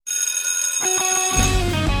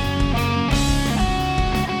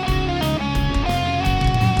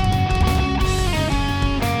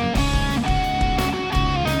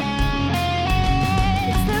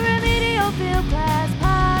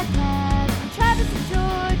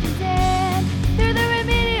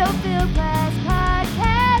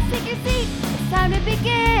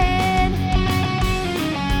begin.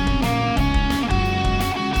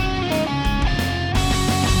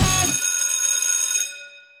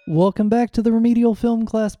 Welcome back to the Remedial Film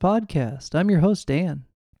Class Podcast. I'm your host, Dan.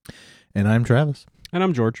 And I'm Travis. And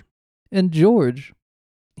I'm George. And George,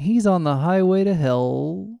 he's on the highway to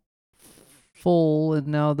hell, full, and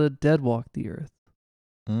now the dead walk the earth.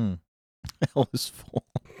 Hell is full.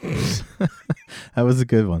 That was a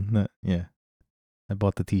good one. Yeah. I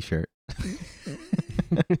bought the t-shirt.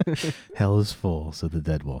 Hell is full, so the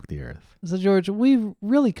dead walk the earth. So, George, we've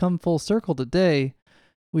really come full circle today.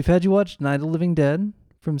 We've had you watch Night of the Living Dead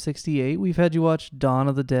from 1968. We've had you watch Dawn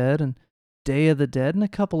of the Dead and Day of the Dead and a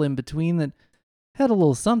couple in between that had a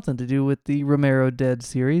little something to do with the Romero Dead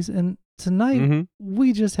series. And tonight,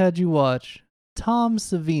 we just had you watch Tom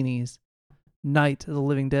Savini's Night of the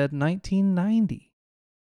Living Dead 1990.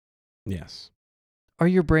 Yes. Are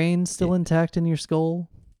your brains still intact in your skull?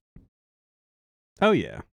 Oh,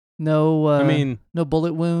 yeah. No, no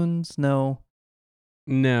bullet wounds, no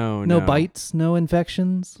No. bites, no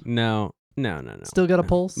infections. No. Still got a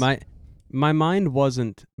pulse? My mind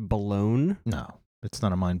wasn't blown. No, it's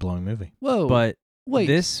not a mind-blowing movie. Whoa. But wait.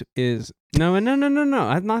 this is no. I'm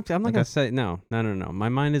not gonna say no. My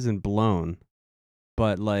mind isn't blown.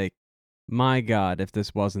 But like, my God, if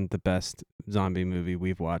this wasn't the best zombie movie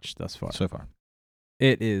we've watched thus far. So far.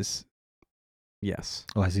 It is. Yes.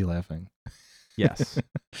 Why is he laughing? Yes.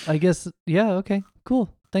 I guess, yeah, okay, cool.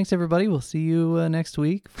 Thanks, everybody. We'll see you next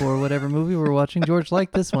week for whatever movie we're watching. George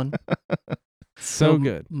liked this one. So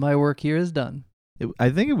good. My work here is done. I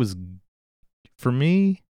think it was, for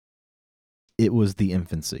me, it was the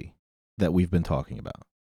infancy that we've been talking about.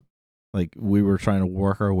 Like, we were trying to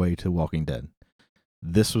work our way to Walking Dead.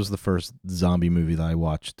 This was the first zombie movie that I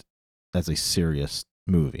watched as a serious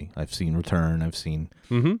movie. I've seen Return, I've seen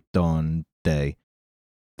Dawn, Day.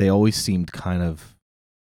 They always seemed kind of,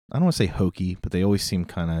 I don't want to say hokey, but they always seemed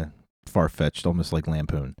kind of far-fetched, almost like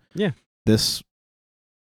Lampoon. Yeah. This,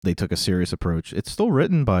 they took a serious approach. It's still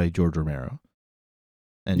written by George Romero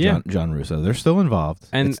and John Russo. They're still involved.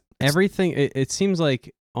 And everything, it seems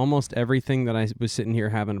like almost everything that I was sitting here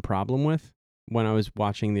having a problem with when I was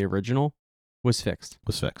watching the original was fixed.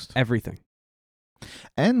 Everything.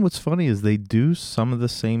 And what's funny is they do some of the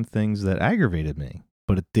same things that aggravated me,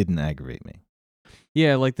 but it didn't aggravate me.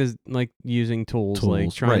 Yeah, like this, like using tools,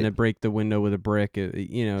 like trying to break the window with a brick.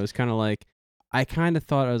 It's kind of like, I kind of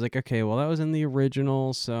thought, I was like, okay, well, that was in the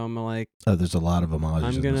original, so I'm like, oh, there's a lot of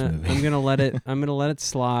homages in this movie. I'm gonna let it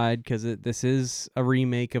slide because this is a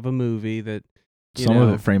remake of a movie that some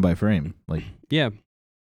of it frame by frame, like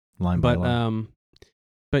line by line.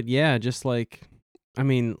 But yeah, just like, I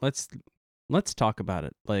mean, let's talk about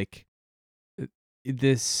it. Like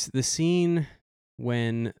the scene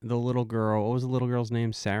when the little girl, what was the little girl's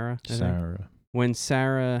name? Sarah? Sarah. When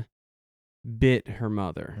Sarah bit her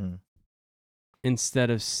mother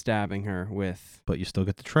instead of stabbing her with... But you still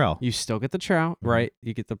get the trowel. Right?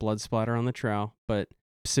 You get the blood splatter on the trowel, but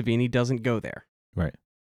Savini doesn't go there. Right.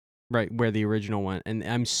 Right, where the original went. And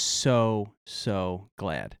I'm so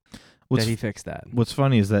glad that he fixed that. What's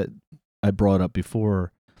funny is that I brought up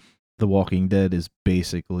before, The Walking Dead is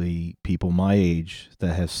basically people my age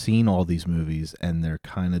that have seen all these movies and they're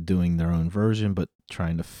kind of doing their own version, but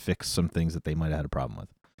trying to fix some things that they might have had a problem with.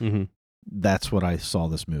 Mm-hmm. That's what I saw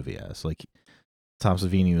this movie as. Like, Tom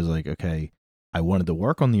Savini was like, okay, I wanted to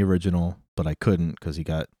work on the original, but I couldn't because he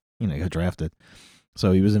got drafted.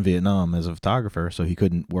 So he was in Vietnam as a photographer, so he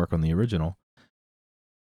couldn't work on the original.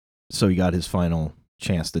 So he got his final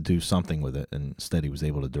chance to do something with it, and instead he was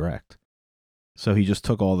able to direct. So he just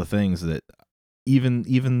took all the things that,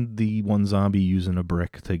 even the one zombie using a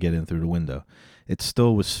brick to get in through the window, it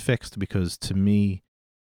still was fixed because to me,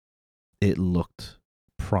 it looked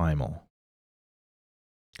primal.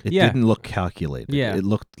 It didn't look calculated. Yeah. It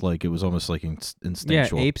looked like it was almost like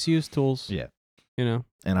instinctual. Yeah, apes use tools. Yeah.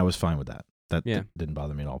 And I was fine with that. That didn't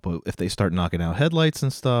bother me at all. But if they start knocking out headlights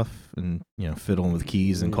and stuff and, fiddling with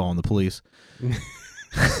keys and calling the police.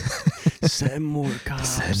 Send more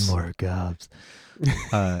cops.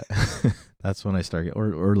 That's when I start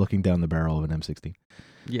or looking down the barrel of an M16.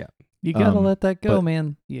 Yeah. You gotta let that go,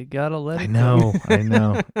 man. You gotta let it go. I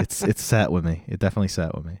know. It's sat with me. It definitely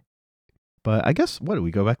sat with me. But I guess, what do we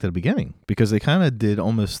go back to the beginning? Because they kind of did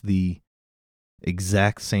almost the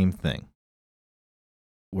exact same thing.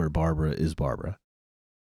 Where Barbara is Barbara.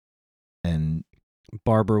 And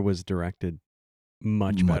Barbara was directed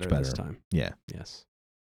much better this time. Yeah. Yes.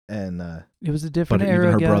 And it was a different era,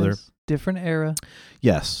 even her guys. brother, different era.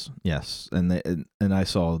 Yes. And I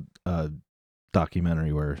saw a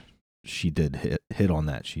documentary where she did hit on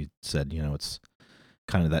that. She said,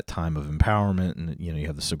 kind of that time of empowerment, and you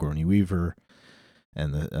have the Sigourney Weaver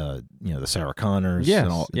and the the Sarah Connors. Yes.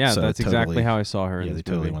 And all, Yeah, so that's totally, exactly how I saw her. Yeah, in they this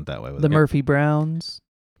totally movie. went that way with The it. Murphy Browns.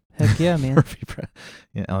 Heck yeah, man. Murphy Brown.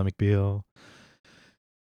 Yeah, Ally McBeal.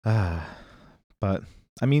 But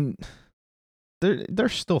I mean,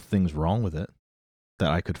 there's still things wrong with it that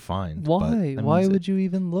I could find. Why? But, I mean, Why would you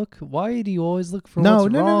even look? Why do you always look for no,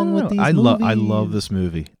 what's wrong with these I movies? I love this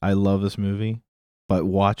movie. I love this movie. But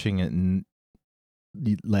watching it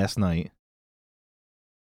last night,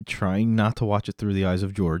 trying not to watch it through the eyes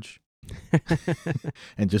of George,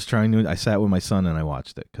 and just trying to. I sat with my son and I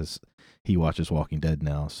watched it because he watches Walking Dead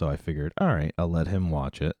now. So I figured, all right, I'll let him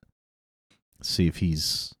watch it. See if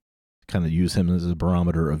he's kind of use him as a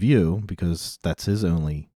barometer of you, because that's his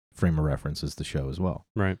only frame of reference is the show as well.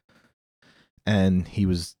 Right. And he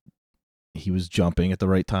was jumping at the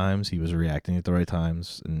right times. He was reacting at the right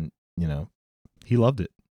times, and he loved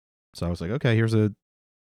it. So I was like, okay, here's a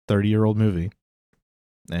 30-year-old movie,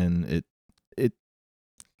 and it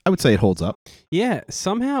I would say it holds up. Yeah.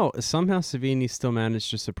 Somehow Savini still managed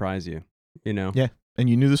to surprise you. Yeah. And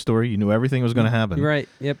you knew the story. You knew everything was going to happen. Right.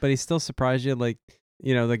 Yeah, but he still surprised you, like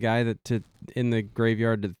the guy that in the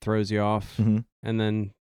graveyard that throws you off, Mm-hmm. and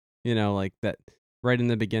then like that right in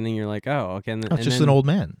the beginning, you're like, oh, okay. And, It's just an old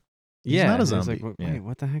man. He's yeah, not a and it's zombie. like, Yeah. wait,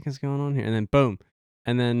 what the heck is going on here? And then boom,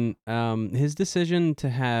 and then his decision to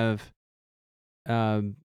have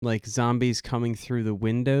like zombies coming through the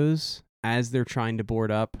windows as they're trying to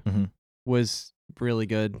board up Mhm. was really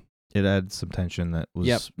good. It added some tension that was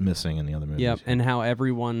Yep. missing in the other movies. Yep, and how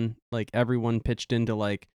everyone pitched in to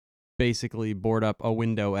like basically board up a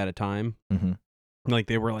window at a time. Mhm. Like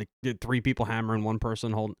they were like 3 people hammering, one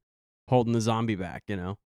person holding the zombie back.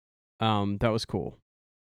 That was cool.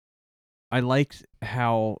 I liked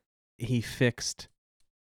how he fixed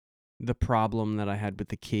the problem that I had with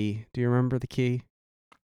the key. Do you remember the key?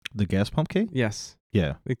 The gas pump key? Yes.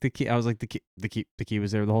 Yeah. Like the key, I was like the key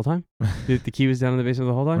was there the whole time. The key was down in the basement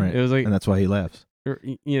the whole time. Right. It was like, And that's why he laughs.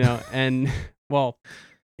 and well,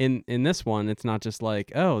 in this one, it's not just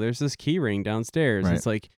like, oh, there's this key ring downstairs. Right. It's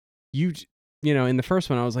like in the first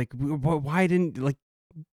one, I was like, why didn't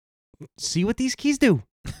see what these keys do?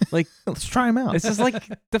 Like, Let's try him out. this is like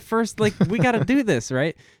the first, we got to do this,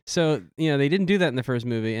 right? So they didn't do that in the first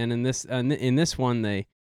movie, and in this one,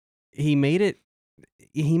 he made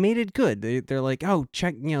it good. They're like, oh,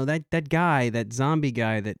 check, that guy, that zombie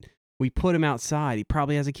guy that we put him outside. He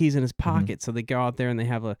probably has the keys in his pocket. So they go out there and they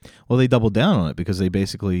have Well, they doubled down on it because they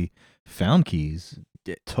basically found keys,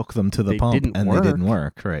 took them to the They pump, didn't and work. they didn't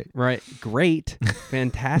work. Right. right, great,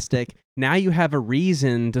 fantastic. Now you have a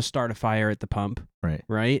reason to start a fire at the pump, Right.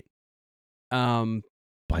 right?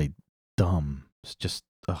 By dumb. It's just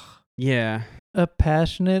Yeah, A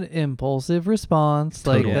passionate, impulsive response.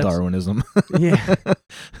 total Like that's, Darwinism. yeah.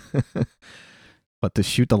 But to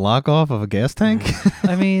shoot the lock off of a gas tank?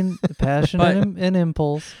 I mean, passionate But- and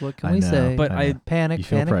impulse. What can I we know, say? But I know. Panic, You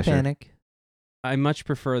feel panic, pressure. panic. I much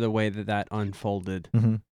prefer the way that unfolded.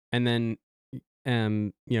 Mm-hmm. And then,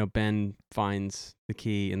 Ben finds the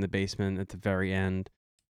key in the basement at the very end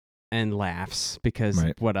and laughs because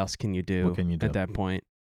Right. what else can you do, What can you do? at that point?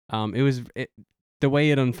 The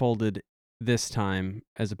way it unfolded this time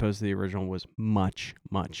as opposed to the original was much,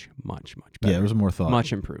 much, much, much better. Yeah, there was more thought.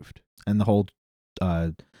 much improved. And the whole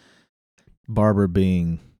Barbara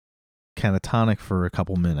being catatonic for a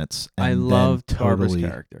couple minutes. And I then loved Barbara's totally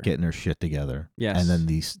character. getting her shit together. Yes. And then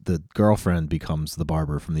the girlfriend becomes the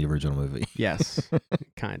Barbara from the original movie. Yes,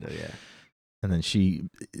 kind of, yeah. And then she,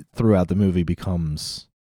 throughout the movie, becomes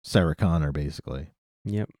Sarah Connor, basically.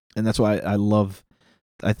 Yep. And that's why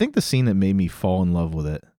I think the scene that made me fall in love with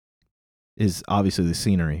it is obviously the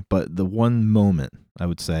scenery, but the one moment I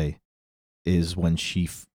would say is when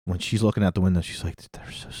she's looking out the window, she's like,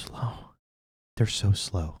 they're so slow. They're so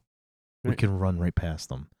slow. We Right. can run right past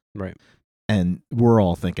them. Right. And we're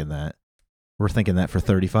all thinking that. We're thinking that for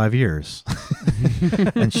 35 years.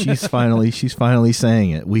 And she's finally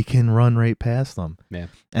saying it. We can run right past them. Yeah.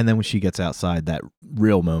 And then when she gets outside, that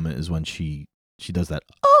real moment is when she does that,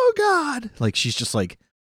 oh God. Like she's just like,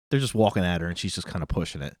 they're just walking at her and she's just kind of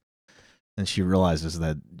pushing it. And she realizes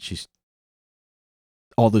that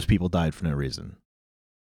all those people died for no reason.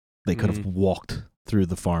 They could have walked through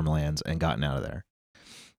the farmlands and gotten out of there.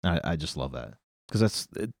 I just love that. Because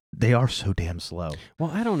they are so damn slow. Well,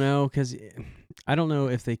 I don't know, because I don't know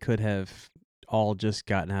if they could have all just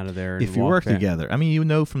gotten out of there. And If you walked work back. together, I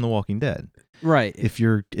mean, from The Walking Dead. Right. If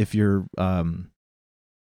you're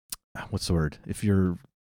what's the word? If you're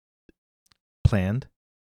planned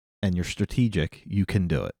and you're strategic, you can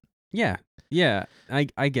do it. Yeah,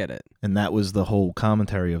 I get it. And that was the whole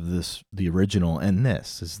commentary of the original and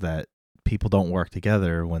this, is that people don't work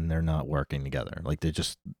together when they're not working together. Like they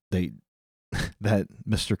that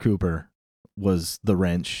Mr. Cooper was the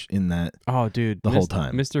wrench in that Oh, dude, the whole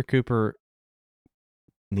time. Mr. Cooper,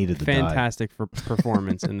 Needed to die. fantastic for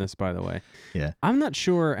performance in this, by the way. Yeah. I'm not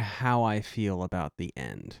sure how I feel about the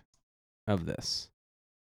end of this.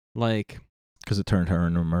 Like, Because it turned her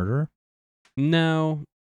into a murderer? no,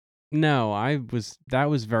 that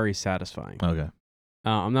was very satisfying. Okay.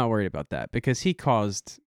 I'm not worried about that because he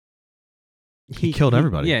killed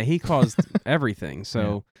everybody. Yeah, he caused everything.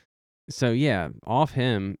 So yeah, off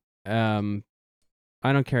him. I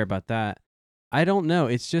don't care about that. I don't know.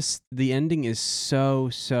 It's just the ending is so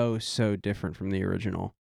different from the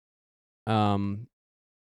original.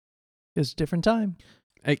 It's a different time.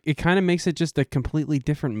 It kind of makes it just a completely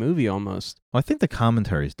different movie almost. Well, I think the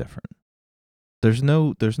commentary is different. There's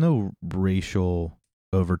no racial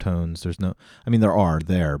overtones. I mean, there are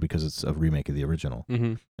there because it's a remake of the original.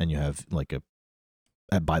 Mm-hmm. And you have like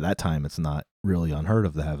by that time, it's not really unheard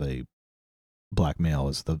of to have a black male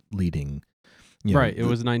as the leading. Right. It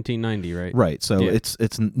was 1990, right? Right. So Yeah.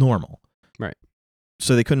 it's normal. Right.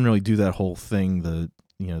 So they couldn't really do that whole thing. The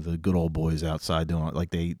good old boys outside doing it. Like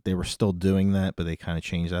they were still doing that, but they kind of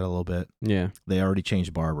changed that a little bit. Yeah. They already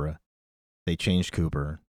changed Barbara. They changed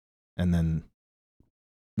Cooper, and then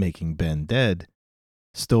making Ben dead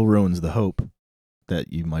still ruins the hope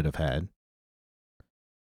that you might have had,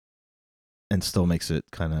 and still makes it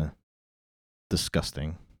kind of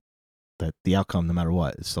disgusting that the outcome, no matter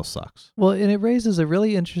what, it still sucks. Well, and it raises a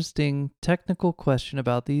really interesting technical question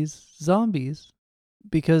about these zombies,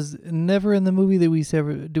 because never in the movie do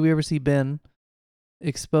we ever see Ben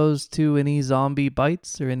exposed to any zombie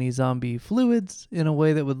bites or any zombie fluids in a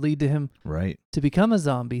way that would lead to him Right. to become a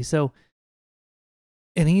zombie. So,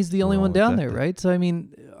 and he's the only We're all one down there, infected. right? So, I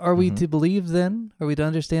mean, are we Mhm. to believe then? Are we to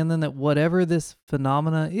understand then that whatever this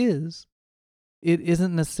phenomena is, it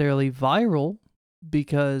isn't necessarily viral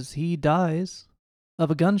because he dies of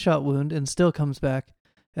a gunshot wound and still comes back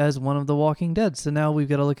as one of the Walking Dead? So now we've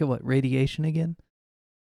got to look at what? Radiation again?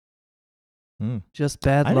 Just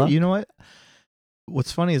bad luck? You know what?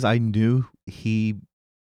 What's funny is I knew he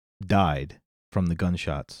died from the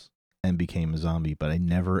gunshots and became a zombie, but I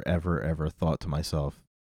never, ever, ever thought to myself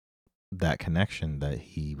that connection that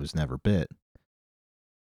he was never bit.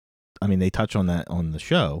 I mean, they touch on that on the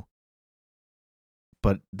show,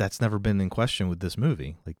 but that's never been in question with this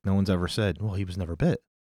movie. Like, no one's ever said, well, he was never bit.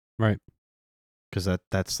 Right. Because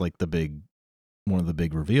that's like one of the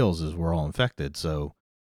big reveals is we're all infected. So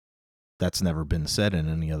that's never been said in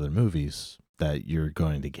any other movies, that you're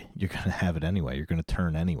going to have it anyway. You're going to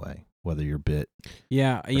turn anyway, whether you're bit.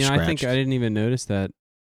 Yeah, I think scratched. I didn't even notice that.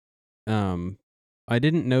 I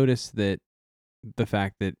didn't notice that the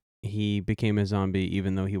fact that he became a zombie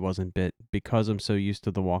even though he wasn't bit, because I'm so used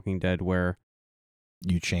to The Walking Dead where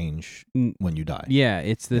You change when you die. yeah,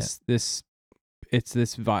 it's this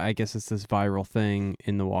I guess it's this viral thing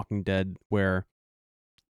in The Walking Dead where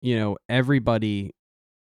everybody,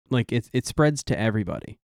 like it spreads to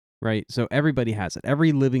everybody, right? So everybody has it.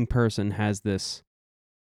 Every living person has this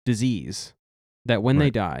disease that when they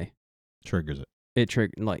Right. die, Triggers it.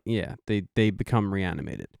 they become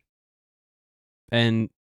reanimated. And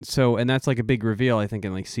that's like a big reveal, I think,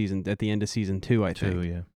 in like at the end of season 2, I think,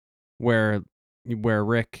 Yeah. where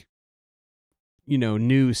Rick,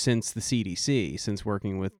 knew since the CDC, since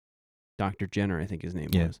working with Dr. Jenner, I think his name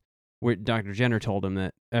Yeah. was, where Dr. Jenner told him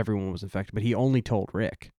that everyone was infected, but he only told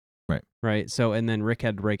Rick. Right. Right. So, and then Rick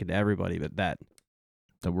had to break it to everybody, but that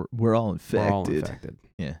That we're all infected. we're all infected.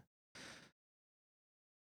 Yeah.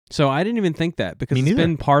 So I didn't even think that because Me it's neither.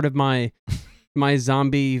 been part of my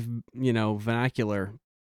zombie, vernacular.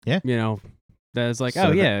 Yeah. That is like,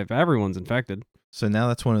 So if everyone's infected. So now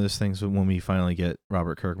that's one of those things that when we finally get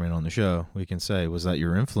Robert Kirkman on the show, we can say, was that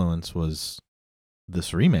your influence was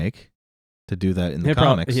this remake to do that in the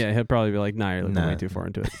comics? He'll probably be like, nah, you're looking Nah. way too far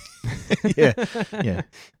into it. Yeah.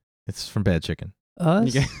 It's from Bad Chicken.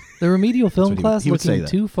 Us? Okay. The remedial film what he would- class he would say looking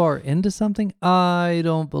that. too far into something? I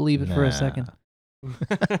don't believe it for a Nah. second.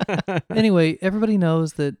 Anyway, everybody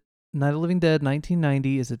knows that Night of the Living Dead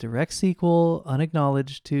 1990 is a direct sequel,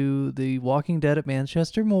 unacknowledged, to The Walking Dead at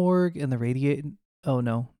Manchester Morgue and the Radiate. Oh,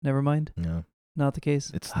 no. Never mind. No. Not the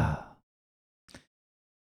case. It's not.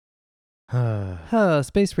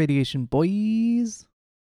 Space radiation, boys.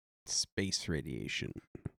 Space radiation.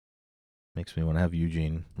 Makes me want to have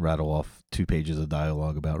Eugene rattle off 2 pages of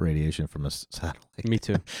dialogue about radiation from a satellite. Me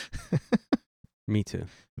too. Me too.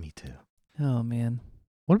 Me too. Oh, man.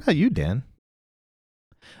 What about you, Dan?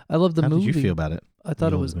 I love the How movie. did you feel about it? I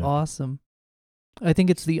thought it old was movie. awesome. I think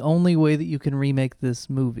it's the only way that you can remake this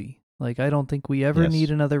movie. Like, I don't think we ever Yes.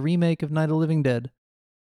 need another remake of Night of the Living Dead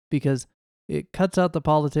because it cuts out the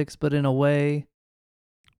politics, but in a way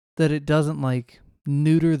that it doesn't, like,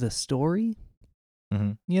 neuter the story.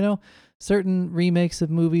 Mm-hmm. You know, certain remakes of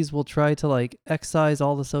movies will try to, like, excise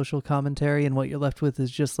all the social commentary, and what you're left with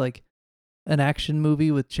is just, like, an action movie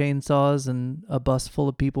with chainsaws and a bus full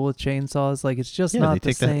of people with chainsaws. Like, it's just Yeah, not they the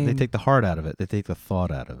take same. they take the heart out of it. They take the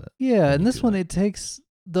thought out of it. Yeah, when and you this do one, that. it takes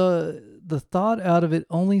the thought out of it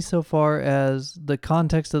only so far as the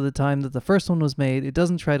context of the time that the first one was made. It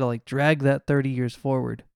doesn't try to, like, drag that 30 years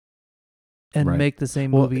forward and Right. make the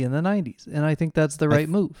same Well, movie in the 90s. And I think that's the right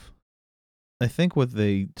move. I think what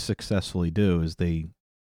they successfully do is the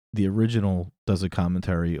original does a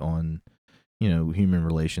commentary on, human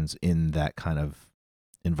relations in that kind of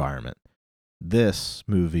environment. This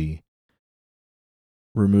movie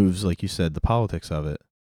removes, like you said, the politics of it,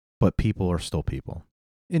 but people are still people,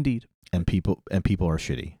 Indeed. and people are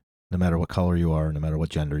shitty. No matter what color you are, no matter what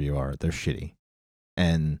gender you are, they're shitty,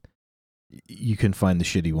 and you can find the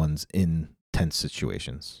shitty ones in tense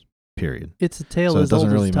situations. Period. It's a tale So it as doesn't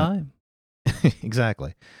old really as time.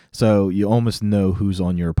 Exactly. So you almost know who's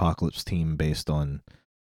on your apocalypse team based on,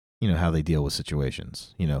 how they deal with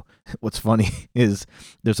situations. What's funny is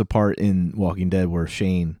there's a part in Walking Dead where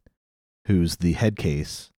Shane, who's the head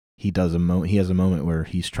case, he has a moment where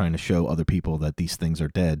he's trying to show other people that these things are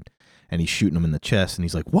dead, and he's shooting them in the chest, and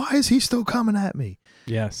he's like, "Why is he still coming at me?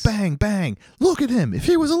 Yes. Bang, bang! Look at him. If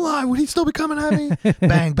he was alive, would he still be coming at me?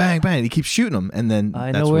 Bang, bang, bang!" And he keeps shooting them, and then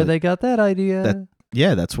I that's know where what- they got that idea.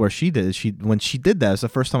 Yeah, that's where she did. When she did that, it's the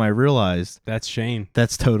first time I realized That's Shane.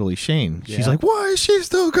 that's totally Shane. She's Yeah. like, "Why is she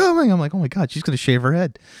still coming?" I'm like, "Oh my god, she's gonna shave her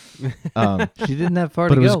head." She didn't have far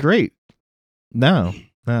But to it go. was great. No,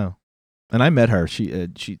 and I met her. She's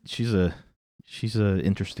a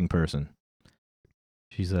interesting person.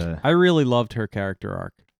 She's a. I really loved her character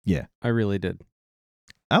arc. Yeah. I really did.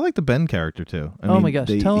 I like the Ben character too. I Oh mean, my gosh,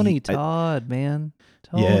 they- Tony he- I- Todd, man.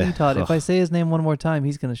 Tony Yeah. Todd. If Ugh. I say his name one more time,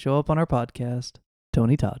 he's going to show up on our podcast.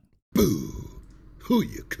 Tony Todd. Boo! Who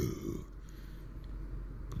you cool?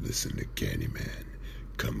 Listen to Candyman.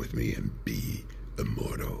 Come with me and be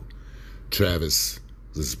immortal. Travis,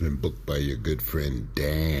 this has been booked by your good friend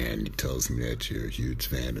Dan. He tells me that you're a huge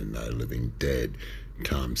fan of Night of the Living Dead,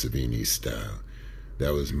 Tom Savini style.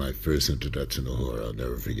 That was my first introduction to horror. I'll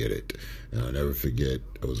never forget it. And I'll never forget,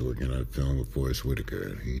 I was working on a film with Forrest Whitaker,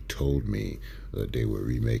 and he told me that they were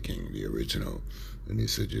remaking the original. And he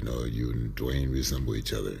said, you and Dwayne resemble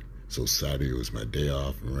each other. So Saturday was my day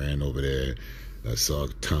off, and ran over there. I saw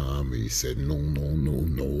Tom. He said,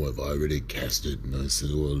 no, I've already cast it. And I said,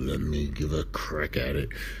 well, let me give a crack at it.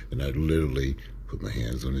 And I literally put my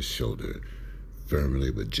hands on his shoulder, firmly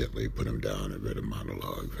but gently put him down, and read a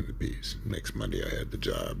monologue from the piece. Next Monday, I had the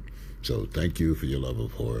job. So thank you for your love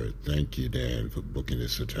of horror. Thank you, Dan, for booking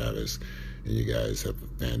this for Travis. And you guys have a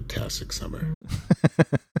fantastic summer.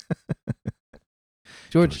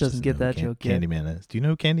 George doesn't get know who that joke yet. Candyman is. Do you know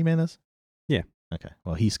who Candyman is? Yeah. Okay.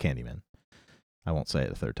 Well, he's Candyman. I won't say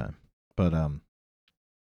it a third time, but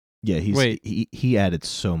yeah, Wait. he added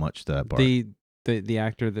so much to that part. The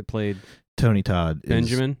actor that played Tony Todd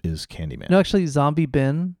Benjamin? is Candyman. No, actually, Zombie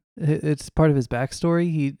Ben, it's part of his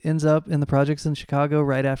backstory. He ends up in the projects in Chicago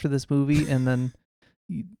right after this movie, and then,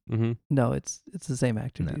 Mm-hmm. no, it's the same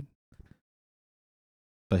actor, No. dude.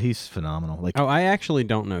 But he's phenomenal. Like Oh, I actually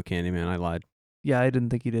don't know Candyman. I lied. Yeah, I didn't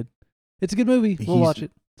think he did. It's a good movie. We'll He's- watch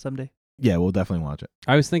it someday. yeah, we'll definitely watch it.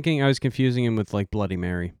 I was confusing him with like Bloody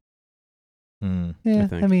Mary. Mm. Yeah,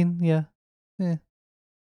 think. I mean, yeah. A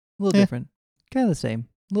little Yeah. different. Kind of the same.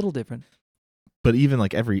 A little different. But even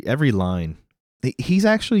like every line, he's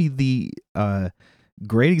actually the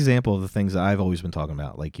great example of the things that I've always been talking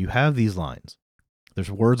about. Like you have these lines, there's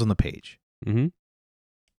words on the page. Mm-hmm.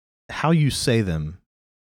 How you say them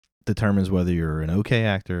determines whether you're an okay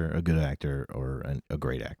actor, a good actor, or a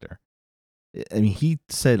great actor. I mean, he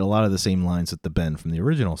said a lot of the same lines that the Ben from the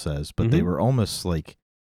original says, but they Mhm. were almost like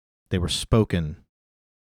they were spoken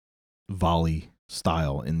volley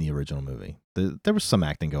style in the original movie. There was some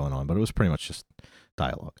acting going on, but it was pretty much just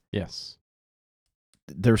dialogue. Yes.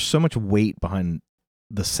 There's so much weight behind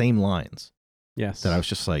the same lines Yes. that I was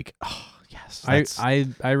just like, oh yes.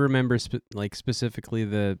 I remember specifically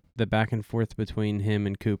the back and forth between him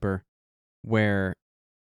and Cooper, where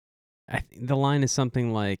the line is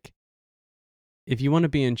something like, "If you want to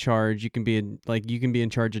be in charge, you can be in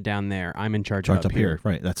charge of down there. I'm in charge, charged of up here.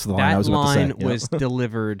 Right. That's the line I That was about line to say. was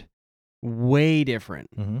delivered way different.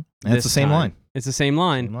 Mm-hmm. And it's the this same time. line. It's the same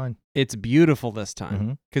line. Same line. It's beautiful this time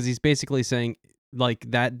Mhm. because he's basically saying like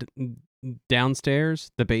that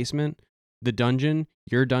downstairs, the basement, the dungeon,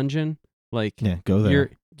 your dungeon. Like, Yeah, go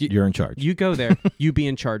there. You're in charge. You go there. You be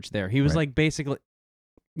in charge there. He was Right. like basically,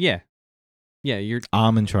 yeah, you're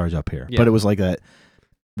I'm in charge up here. Yeah. But it was like that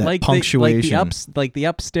like punctuation. the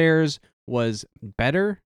upstairs was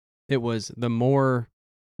better. It was the more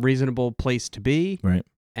reasonable place to be. Right.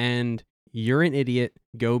 And you're an idiot.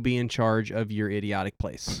 Go be in charge of your idiotic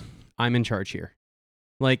place. I'm in charge here.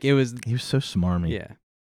 Like, it was. He was so smarmy. Yeah.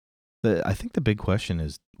 I think the big question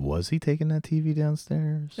is, was he taking that TV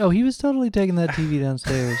downstairs? Oh, he was totally taking that TV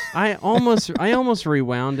downstairs. I almost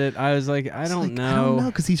rewound it. I was like, I don't know. I don't know,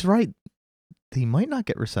 because he's right. He might not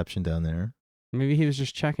get reception down there. Maybe he was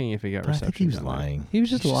just checking if he got But I reception. think he was down there. lying. He was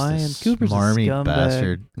just He's lying. a Cooper's a smarmy scumbag.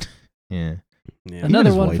 bastard. Yeah. Yeah. Even Another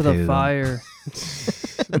his one wife for the hated him. fire.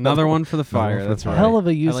 Another one for the fire. for the That's fire. right. Hell of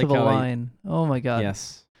a use like of a how line. Oh my god.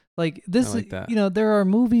 Yes. Like this, like that. there are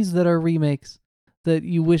movies that are remakes that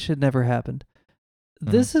you wish had never happened.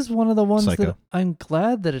 This is one of the ones Psycho. that I'm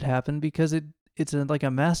glad that it happened because it's like a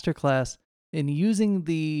masterclass in using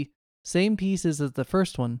the same pieces as the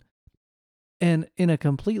first one and in a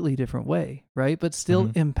completely different way, right? But still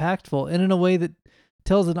impactful and in a way that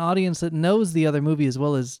tells an audience that knows the other movie as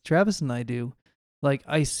well as Travis and I do. Like,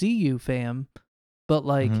 I see you, fam, but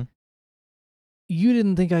like, you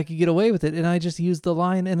didn't think I could get away with it, and I just used the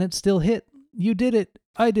line, and it still hit. You did it.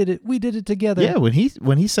 I did it. We did it together. Yeah, when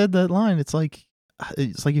he said that line, it's like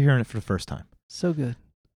you're hearing it for the first time. So good.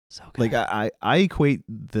 So good. Like I equate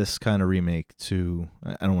this kind of remake to,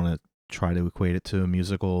 I don't want to try to equate it to a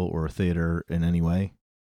musical or a theater in any way,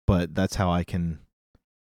 but that's how I can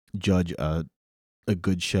judge a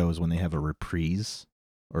good show is when they have a reprise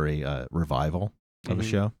or a revival of a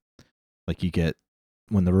show. Like, you get,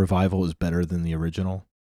 when the revival is better than the original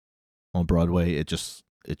on Broadway, it just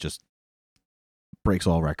breaks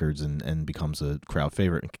all records and becomes a crowd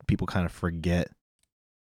favorite. And people kind of forget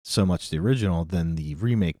so much the original, then the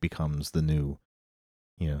remake becomes the new,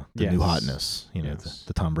 the new Yes. hotness, Yes.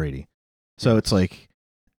 the Tom Brady. So it's like,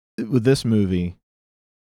 with this movie,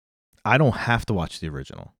 I don't have to watch the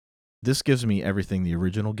original. This gives me everything the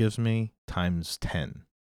original gives me times 10.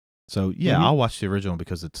 So yeah, I'll watch the original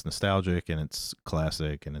because it's nostalgic and it's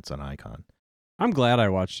classic and it's an icon. I'm glad I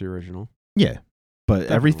watched the original. Yeah, but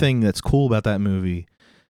Definitely. everything that's cool about that movie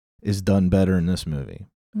is done better in this movie.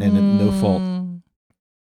 And no fault.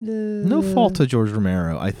 No fault to George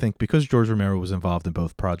Romero. I think because George Romero was involved in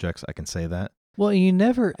both projects, I can say that. Well, you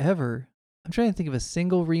never ever. I'm trying to think of a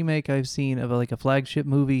single remake I've seen of a flagship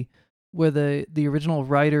movie where the original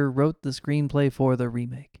writer wrote the screenplay for the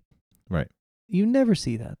remake. Right. You never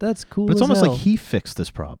see that. That's cool. But it's as almost hell. like he fixed his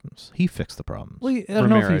problems. He fixed the problems. Well, I don't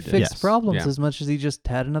know if Romero he did. fixed Yes. problems Yeah. as much as he just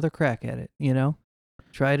had another crack at it.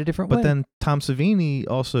 Try it a different But way. then Tom Savini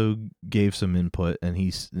also gave some input, and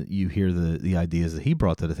you hear the ideas that he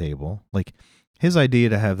brought to the table. Like, his idea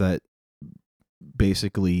to have that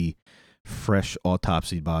basically fresh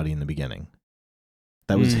autopsy body in the beginning.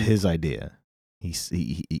 That was his idea. He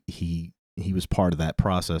was part of that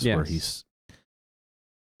process where Yes.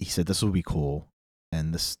 he said this would be cool,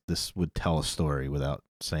 and this would tell a story without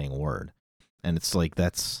saying a word. And it's like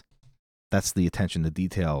that's the attention to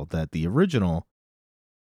detail that the original,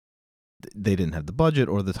 they didn't have the budget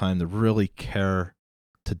or the time to really care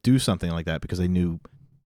to do something like that, because they knew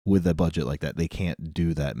with a budget like that they can't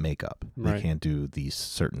do that makeup. Right. They can't do these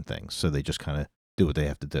certain things, so they just kind of do what they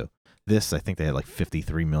have to do. This, I think they had like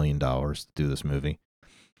 $53 million to do this movie,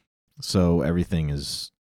 so everything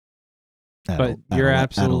is But at you're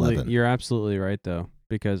 11. absolutely right though,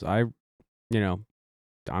 because I'm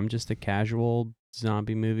just a casual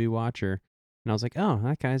zombie movie watcher, and I was like, oh,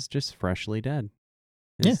 that guy's just freshly dead.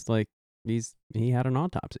 It's like he had an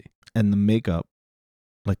autopsy. And the makeup,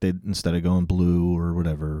 like, they, instead of going blue or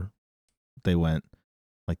whatever, they went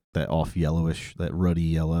like that off yellowish, that ruddy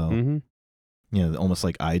yellow, Mm-hmm. Almost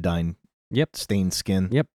like iodine Yep. stained skin.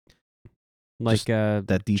 Yep. Like Just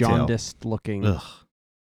that detail. jaundiced looking. Ugh.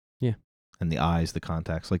 Yeah. And the eyes, the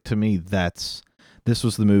contacts. Like, to me, this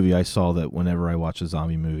was the movie I saw that whenever I watch a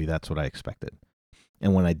zombie movie, that's what I expected.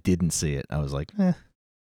 And when I didn't see it, I was like, eh.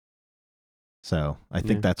 So I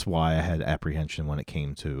think Yeah. that's why I had apprehension when it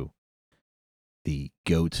came to the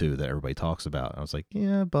go-to that everybody talks about. I was like,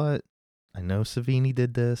 yeah, but I know Savini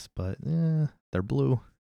did this, but they're blue.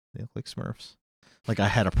 They look like Smurfs. Like, I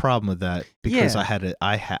had a problem with that because Yeah.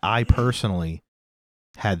 I personally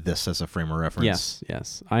had this as a frame of reference.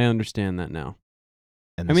 Yes. I understand that now.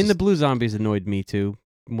 And I this mean, is- the blue zombies annoyed me too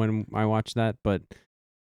when I watched that, but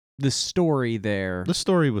the story there, the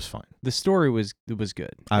story was fine. the story was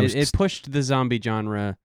good. I was It pushed the zombie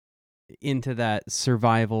genre into that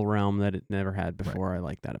survival realm that it never had before. I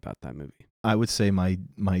like that about that movie. I would say my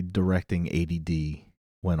directing ADD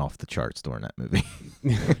went off the charts during that movie.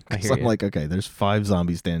 I Because hear I'm ya. like, okay, there's 5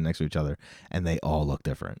 zombies standing next to each other, and they all look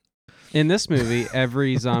different. In this movie,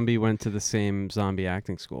 every zombie went to the same zombie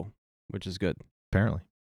acting school, which is good. Apparently.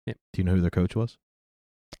 Yep. Do you know who their coach was?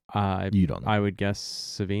 You don't know. I would guess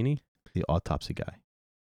Savini. The autopsy guy.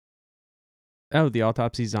 Oh, the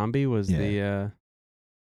autopsy zombie was Yeah.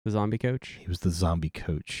 the zombie coach. He was the zombie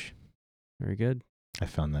coach. Very good. I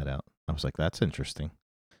found that out. I was like, that's interesting.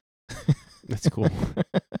 That's cool.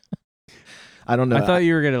 I don't know. I thought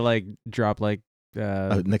you were gonna like drop like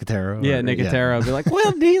Nicotero. yeah, or- Nicotero. Be like,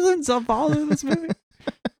 well, Neeson's involved in this movie.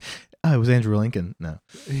 Oh, it was Andrew Lincoln. No.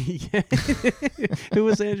 Yeah. Who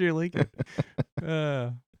was Andrew Lincoln?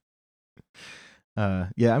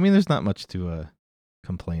 Yeah, I mean, there's not much to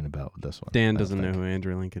complain about with this one. Dan I don't doesn't know think. who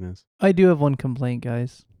Andrew Lincoln is. I do have one complaint,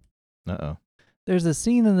 guys. Uh-oh. There's a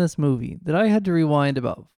scene in this movie that I had to rewind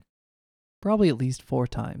about probably at least 4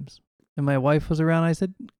 times. And my wife was around. I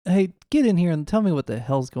said, hey, get in here and tell me what the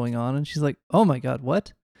hell's going on. And she's like, oh my God,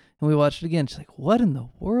 what? And we watched it again. She's like, what in the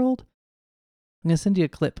world? I'm going to send you a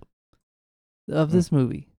clip of this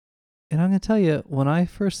movie. And I'm going to tell you, when I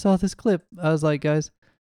first saw this clip, I was like, guys,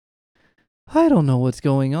 I don't know what's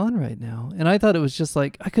going on right now. And I thought it was just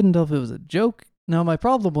like, I couldn't tell if it was a joke. Now, my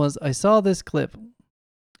problem was I saw this clip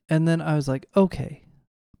and then I was like, okay,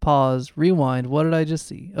 pause, rewind. What did I just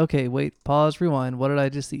see? Okay, wait, pause, rewind. What did I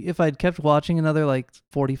just see? If I'd kept watching another like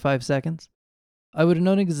 45 seconds, I would have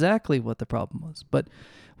known exactly what the problem was. But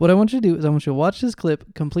what I want you to do is I want you to watch this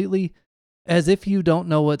clip completely as if you don't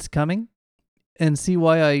know what's coming and see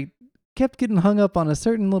why I kept getting hung up on a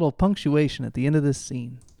certain little punctuation at the end of this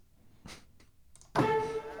scene. I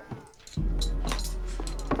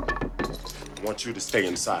want you to stay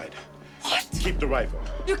inside. What? Keep the rifle.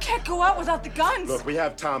 You can't go out without the guns. Look, we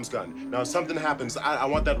have Tom's gun. Now, if something happens, I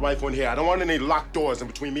want that rifle in here. I don't want any locked doors in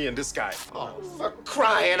between me and this guy. Oh, for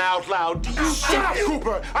crying out loud. Do you shut up,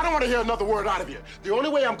 Cooper? I don't want to hear another word out of you. The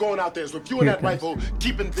only way I'm going out there is with you and Here that it comes. rifle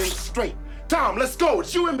keeping things straight. Tom, let's go.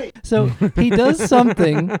 It's you and me. So he does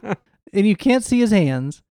something and you can't see his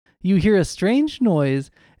hands. You hear a strange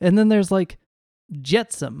noise and then there's like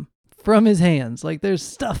jetsam from his hands. Like there's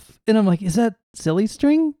stuff. And I'm like, is that silly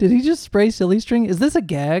string? Did he just spray silly string? Is this a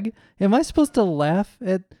gag? Am I supposed to laugh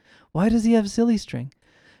at why does he have silly string?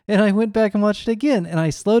 And I went back and watched it again and I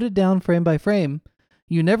slowed it down frame by frame.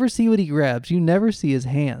 You never see what he grabs. You never see his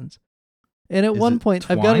hands. And at Is one it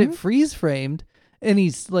point I've got twine? it freeze framed and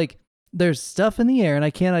he's like, there's stuff in the air and I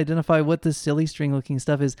can't identify what this silly string looking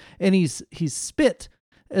stuff is. And he's spit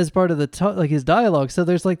as part of the like his dialogue. So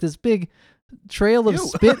there's like this big trail of Ew.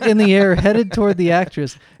 spit in the air headed toward the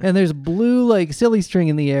actress. And there's blue like silly string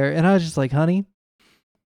in the air. And I was just like, honey,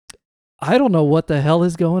 I don't know what the hell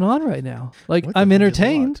is going on right now. Like What the I'm hell is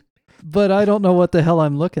entertained, but I don't know what the hell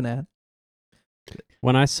I'm looking at.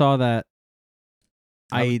 When I saw that,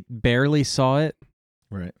 I barely saw it,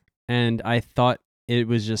 Right. and I thought it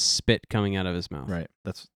was just spit coming out of his mouth. Right.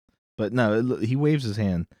 But no, he waves his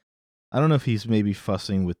hand. I don't know if he's maybe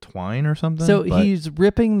fussing with twine or something. So but- he's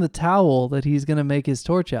ripping the towel that he's going to make his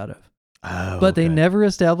torch out of. Oh, But they okay. never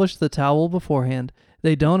establish the towel beforehand.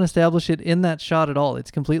 They don't establish it in that shot at all.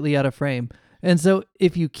 It's completely out of frame. And so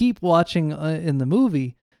if you keep watching in the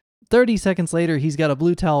movie, 30 seconds later, he's got a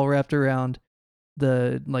blue towel wrapped around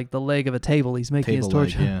the leg of a table he's making his Table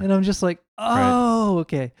torch leg, on. yeah. And I'm just like, oh,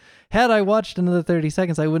 okay. Had I watched another 30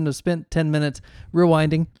 seconds, I wouldn't have spent 10 minutes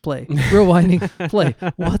rewinding, play, rewinding, play.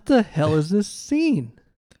 What the hell is this scene?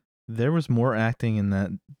 There was more acting in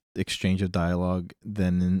that exchange of dialogue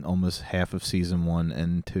than in almost half of season 1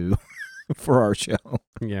 and 2 for our show.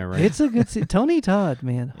 Yeah, right. It's a good scene. Tony Todd,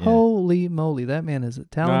 man. Yeah. Holy moly. That man is a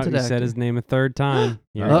talented you actor. said his name a third time.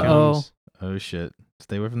 Here it Uh-oh. comes. Oh shit.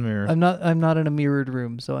 Stay away from the mirror. I'm not in a mirrored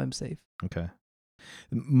room, so I'm safe. Okay.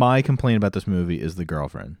 My complaint about this movie is the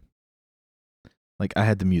girlfriend. Like, I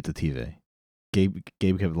had to mute the TV. Gabe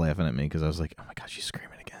kept laughing at me because I was like, oh my God, she's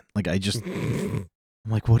screaming again. Like, I'm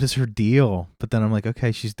like, what is her deal? But then I'm like,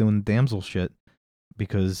 okay, she's doing damsel shit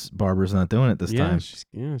because Barbara's not doing it this yeah, time. she's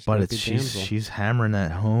But gotta it's be damsel. she's hammering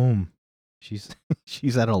that home.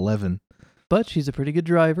 She's at 11. But she's a pretty good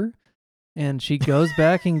driver, and she goes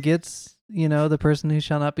back and gets, the person who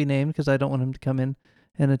shall not be named because I don't want him to come in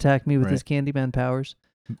and attack me with Right. his Candyman powers.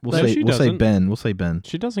 We'll But- say She we'll say doesn't. Ben. We'll say Ben.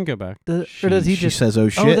 She doesn't go back. Or does he She just? says, "Oh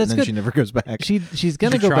shit," and that's then good. she never goes back. She's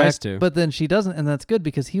gonna She go back, tries to. but then she doesn't, and that's good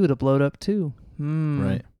because he would have blown up too.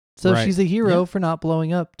 Right. So Right. she's a hero Yeah. for not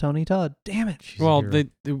blowing up Tony Todd. Damn it. She's a Well,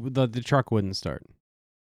 hero. the truck wouldn't start.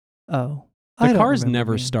 Oh, The I don't cars remember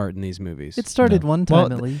never being- start in these movies. It started No. one time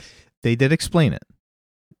Well, at least. They did explain it.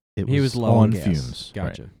 He was low on on gas. fumes.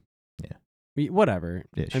 Gotcha. Right. Whatever.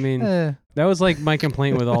 Ish. I mean, Eh, that was like my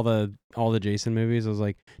complaint with all the Jason movies. I was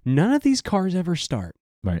like, none of these cars ever start.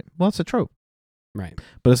 Right. Well, it's a trope, Right.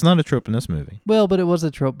 but it's not a trope in this movie. well, but it was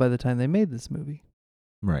a trope by the time they made this movie.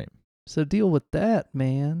 Right. So deal with that,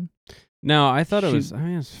 man. No, I thought it was. Shoot. I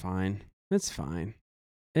mean, it's fine. It's fine.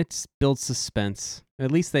 It's builds suspense.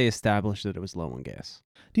 At least they established that it was low on gas.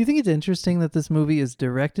 Do you think it's interesting that this movie is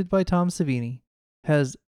directed by Tom Savini,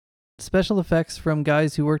 has special effects from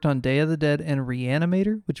guys who worked on Day of the Dead and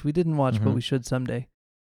Reanimator, which we didn't watch, but Mhm. we should someday,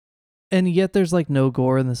 and yet there's like no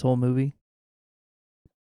gore in this whole movie?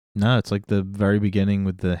 No, it's like the very beginning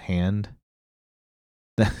with the hand.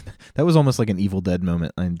 That was almost like an Evil Dead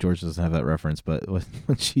moment. And George doesn't have that reference, but when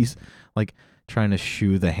she's like trying to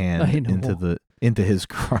shoo the I hand know. into his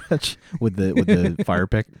crotch with the fire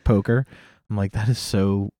poker, I'm like, that is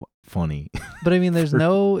so funny. But I mean, there's For-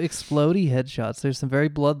 no explodey headshots. There's some very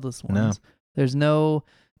bloodless No. ones. There's no,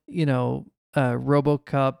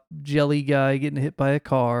 RoboCop jelly guy getting hit by a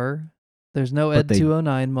car. There's no But Ed they-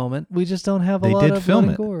 209 moment. We just don't have a They lot did of film blood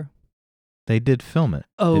and it. gore. They did film it.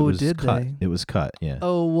 Oh, it was did cut. they? It was cut. Yeah.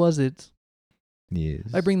 Oh, was it? Yes.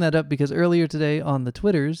 I bring that up because earlier today on the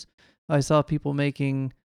Twitters, I saw people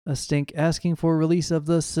making a stink asking for release of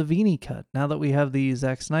the Savini cut. Now that we have the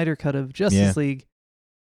Zack Snyder cut of Justice Yeah. League,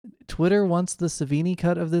 Twitter wants the Savini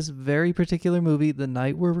cut of this very particular movie the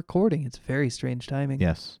night we're recording. It's very strange timing.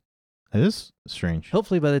 Yes. It is strange.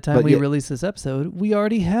 Hopefully by the time But we yeah- release this episode, we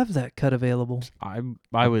already have that cut available.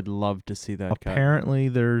 I would love to see that. cut. Apparently,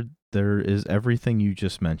 there is everything you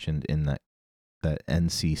just mentioned in that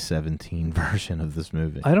NC-17 version of this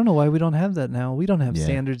movie. I don't know why we don't have that now. We don't have Yeah.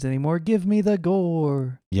 standards anymore. Give me the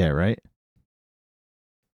gore. Yeah. Right.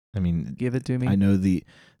 I mean, Give it to me. I know the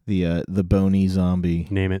bony zombie.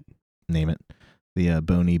 Name it. Name it. The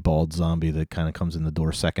bony bald zombie that kind of comes in the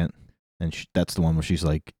door second, and that's the one where she's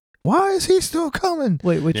like, "Why is he still coming?"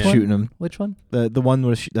 Wait, which Yeah. one? Shooting him. Which one? The one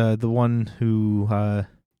was the one who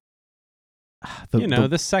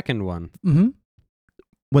The second one. Mm-hmm.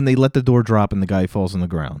 when they let the door drop and the guy falls on the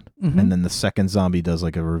ground, Mm-hmm. and then the second zombie does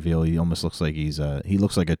like a reveal. He almost looks like he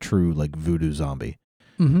looks like a true like voodoo zombie.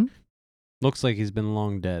 Mm-hmm. Looks like he's been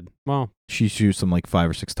long dead. Well, She shoots him like 5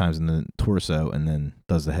 or 6 times in the torso and then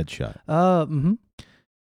does the headshot. Mm-hmm.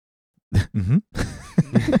 Mm-hmm.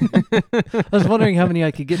 I was wondering how many I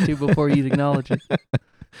could get to before you'd acknowledge it.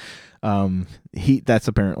 That's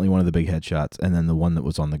apparently one of the big headshots, and then the one that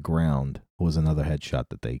was on the ground was another headshot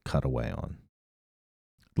that they cut away on.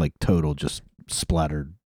 Like total just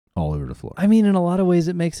splattered all over the floor. I mean, in a lot of ways,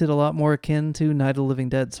 it makes it a lot more akin to Night of the Living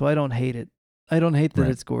Dead, so I don't hate it. I don't hate that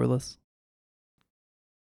Right. it's goreless.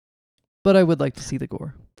 But I would like to see the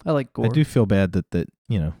gore. I like gore. I do feel bad that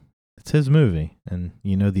it's his movie, and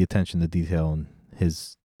the attention to detail and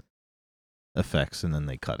his effects, and then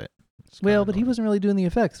they cut it. It's Well, kinda but he annoying. wasn't really doing the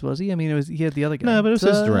effects, was he? I mean, he had the other guy. No, but it was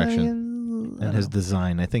his So, direction I and don't his know.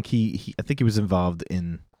 design. I think he was involved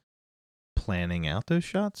in planning out those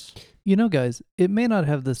shots. You know, guys, it may not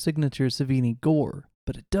have the signature Savini gore,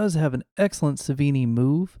 but it does have an excellent Savini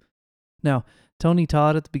move. Now, Tony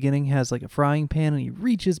Todd at the beginning has like a frying pan, and he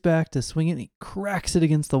reaches back to swing it, and he cracks it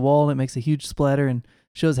against the wall, and it makes a huge splatter and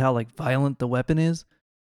shows how like violent the weapon is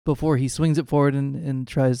before he swings it forward and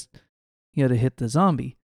tries to hit the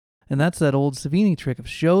zombie. And that's that old Savini trick of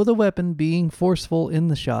show the weapon being forceful in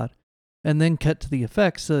the shot and then cut to the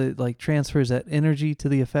effects so it like transfers that energy to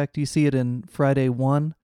the effect. You see it in Friday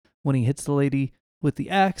 1 when he hits the lady with the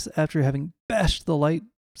axe after having bashed the light.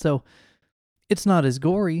 So it's not as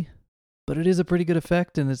gory, but it is a pretty good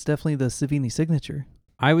effect, and it's definitely the Savini signature.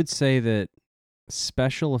 I would say that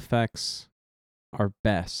special effects are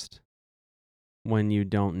best when you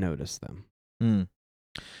don't notice them. Mm.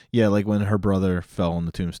 Yeah, like when her brother fell on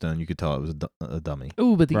the tombstone, you could tell it was a dummy.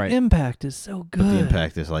 Ooh, but the Right. impact is so good. But the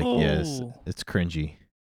impact is like, yes, Oh. it's cringy.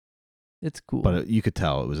 It's cool. But you could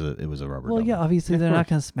tell it was a rubber well, dummy. yeah, obviously Of they're not course.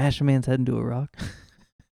 going to smash a man's head into a rock.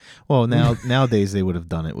 Well, nowadays they would have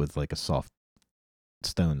done it with like a soft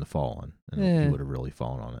stone to fall on, and Yeah. he would have really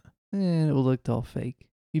fallen on it. And it will look all fake.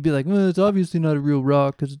 You'd be like, well, it's obviously not a real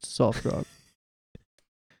rock because it's a soft rock.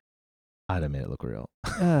 I'd have made it look real.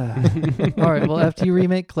 Ah. All right, well, after you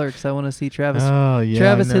remake Clerks, I want to see Travis. Oh yeah,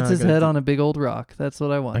 Travis hits his head on a big old rock. That's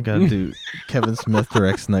what I want. I gotta do Kevin Smith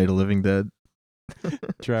directs Night of Living Dead.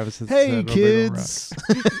 Travis hits his Hey head on a big old kids,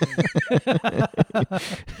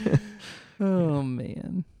 Oh,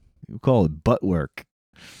 man. we call it butt work.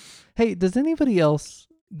 Hey, does anybody else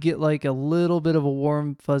get like a little bit of a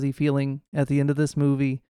warm, fuzzy feeling at the end of this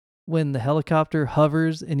movie when the helicopter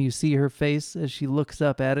hovers and you see her face as she looks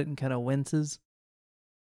up at it and kind of winces?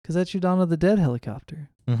 because that's your Dawn of the Dead helicopter.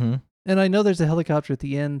 Mm-hmm. And I know there's a helicopter at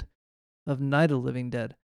the end of Night of the Living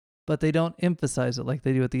Dead, but they don't emphasize it like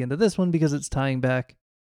they do at the end of this one because it's tying back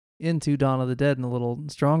into Dawn of the Dead in a little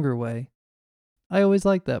stronger way. I always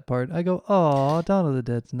like that part. I go, oh, Dawn of the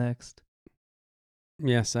Dead's next.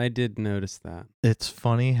 Yes, I did notice that. It's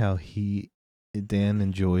funny how Dan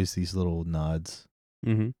enjoys these little nods,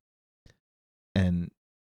 Mm-hmm. and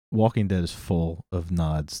Walking Dead is full of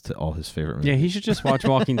nods to all his favorite movies. Yeah, he should just watch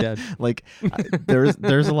Walking Dead. Like,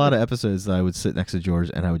 there's a lot of episodes that I would sit next to George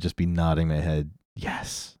and I would just be nodding my head.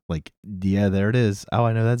 Yes. Like, yeah, there it is. Oh,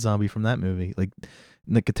 I know that zombie from that movie. Like,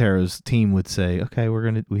 Nick Cotero's team would say, okay,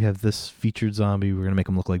 we have this featured zombie. We're going to make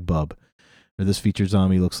him look like Bub. Or this featured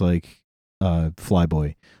zombie looks like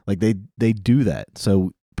Flyboy. Like, they do that.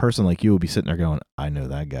 So a person like you will be sitting there going, I know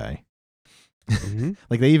that guy. Mm-hmm.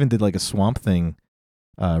 Like, they even did like a Swamp Thing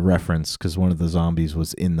reference because one of the zombies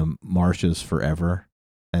was in the marshes forever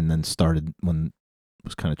and then started when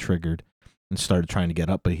was kind of triggered and started trying to get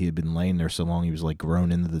up, but he had been laying there so long he was like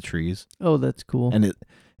grown into the trees. Oh, that's cool. And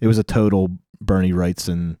it was a total Bernie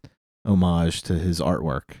Wrightson homage to his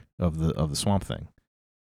artwork of the Swamp Thing.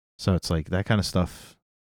 So it's like that kind of stuff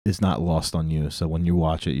is not lost on you. So when you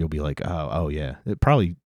watch it, you'll be like, oh yeah,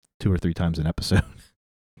 probably 2 or 3 times an episode.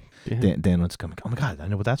 Yeah. Dan was coming, oh my God, I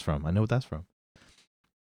know what that's from.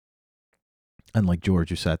 Unlike George,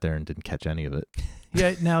 who sat there and didn't catch any of it.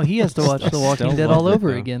 Yeah, now he has to watch The Walking Still Dead love all it,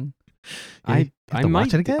 over though. again. Yeah, you I have to might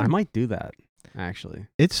watch it again. I might do that actually.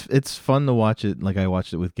 It's fun to watch it. Like I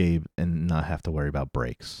watched it with Gabe and not have to worry about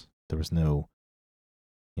breaks. There was no,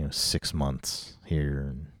 6 months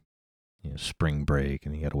here and spring break,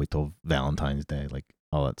 and you got to wait till Valentine's Day, like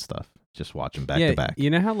all that stuff. Just watch them back to back. You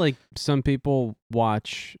know how like some people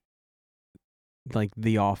watch like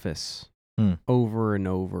The Office over and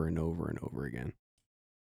over and over and over again.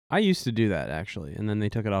 I used to do that actually, and then they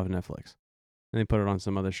took it off Netflix and they put it on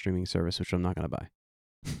some other streaming service, which I'm not going to buy.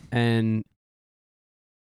 And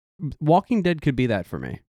Walking Dead could be that for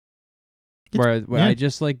me, where yeah. I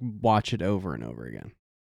just like watch it over and over again.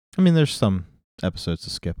 I mean, there's some episodes to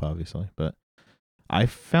skip, obviously, but I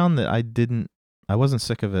found that I wasn't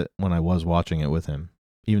sick of it when I was watching it with him,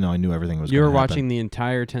 even though I knew everything was. You were gonna happen. watching the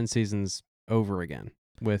entire 10 seasons over again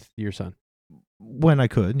with your son. When I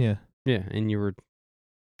could, yeah. Yeah, and you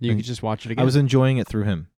could just watch it again. I was enjoying it through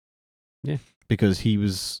him. Yeah. Because he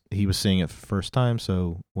was seeing it first time,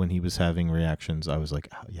 so when he was having reactions, I was like,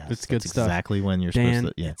 "Oh yes, It's good that's stuff. exactly when you're Dan,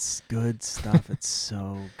 supposed to." Yeah. it's good stuff. It's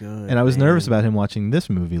so good. And I was nervous man. about him watching this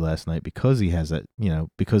movie last night because he has that,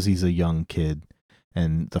 because he's a young kid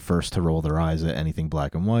and the first to roll their eyes at anything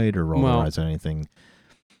black and white or roll their eyes at anything.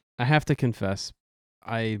 I have to confess,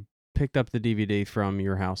 I picked up the DVD from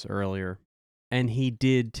your house earlier, and he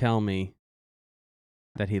did tell me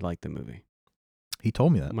that he liked the movie. He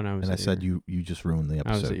told me that, When I was and I at said, your- "You just ruined the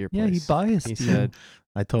I was episode." at your Yeah, place. he biased He you. said,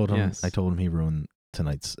 I told him. Yes. I told him he ruined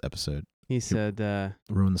tonight's episode. he said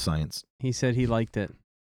Ruined the science. he liked it,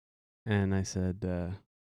 and I said,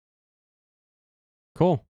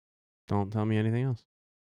 cool. Don't tell me anything else.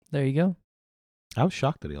 There you go. I was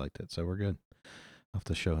shocked that he liked it, so we're good. I'll have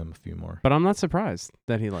to show him a few more. But I'm not surprised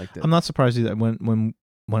that he liked it. I'm not surprised either. When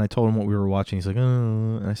I told him what we were watching, he's like,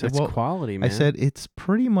 "Oh," and I said, It's "Well, quality, man. I said it's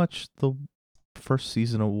pretty much the first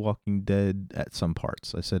season of Walking Dead at some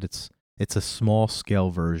parts." I said it's a small scale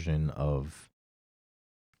version of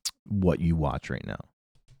what you watch right now.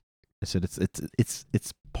 I said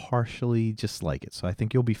it's partially just like it, so I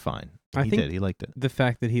think you'll be fine. I think he liked it. the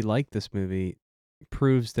fact that he liked this movie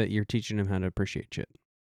proves that you're teaching him how to appreciate shit.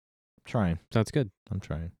 I'm trying. So that's good. I'm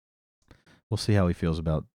trying. We'll see how he feels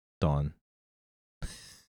about Dawn.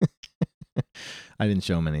 I didn't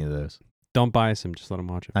show him any of those. Don't bias him. Just let him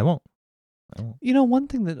watch it. I won't. One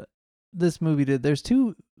thing that this movie did, there's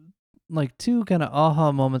two kind of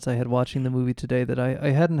aha moments I had watching the movie today that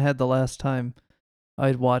I hadn't had the last time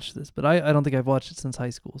I'd watched this, but I don't think I've watched it since high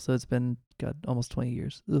school, so it's been, God, almost 20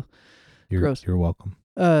 years. Ugh. Gross. You're welcome.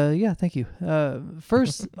 Yeah, thank you.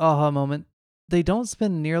 First aha moment, they don't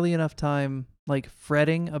spend nearly enough time like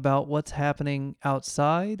fretting about what's happening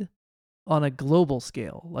outside on a global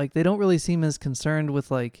scale. Like they don't really seem as concerned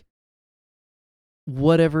with like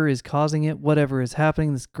whatever is causing it, whatever is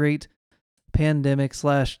happening, this great pandemic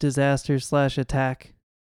 / disaster / attack.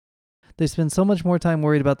 They spend so much more time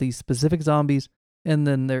worried about these specific zombies and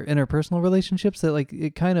then their interpersonal relationships that like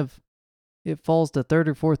it falls to third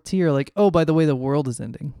or fourth tier. Like, oh, by the way, the world is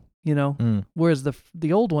ending, Whereas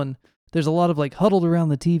the old one, there's a lot of like huddled around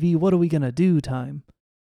the TV. What are we going to do time?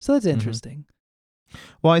 So that's interesting.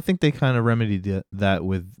 Well, I think they kind of remedied that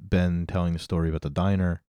with Ben telling the story about the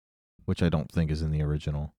diner, which I don't think is in the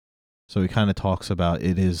original. So he kind of talks about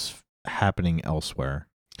it is happening elsewhere.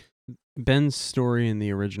 Ben's story in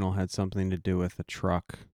the original had something to do with a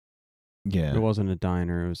truck. Yeah. It wasn't a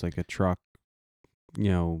diner. It was like a truck, you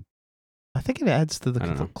know. I think it adds to the I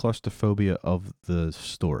don't know. claustrophobia of the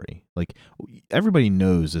story. Like, everybody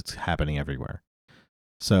knows it's happening everywhere.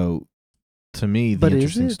 So, to me, the But is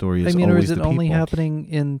interesting it? story is I mean, or always is it the only people. happening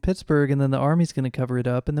in Pittsburgh and then the army's going to cover it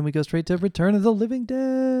up and then we go straight to Return of the Living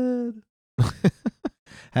Dead?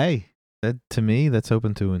 Hey, that to me, that's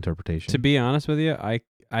open to interpretation. To be honest with you,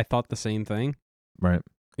 I thought the same thing. Right.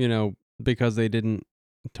 You know, because they didn't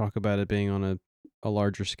talk about it being on a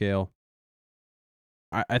larger scale.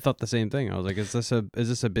 I thought the same thing. I was like, is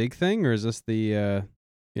this a big thing, or is this the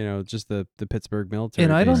just the Pittsburgh military?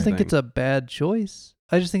 And I don't base think thing? it's a bad choice.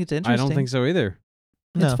 I just think it's interesting. I don't think so either.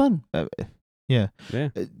 It's No. fun. Yeah. Yeah.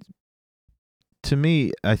 To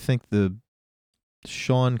me, I think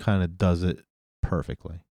Sean kind of does it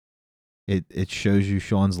perfectly. It shows you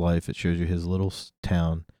Sean's life. It shows you his little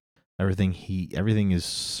town. Everything is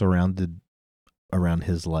surrounded around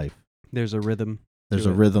his life. There's a rhythm. There's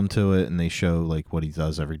to a it. rhythm to it, and they show like what he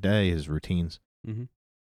does every day, his routines. Mm-hmm.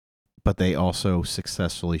 But they also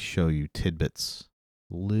successfully show you tidbits,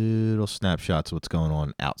 little snapshots of what's going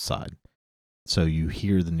on outside. So you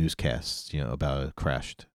hear the newscasts, about a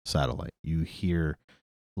crashed satellite. You hear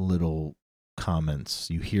little comments.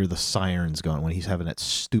 You hear the sirens going when he's having that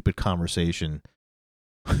stupid conversation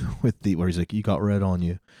with where he's like, "You got red on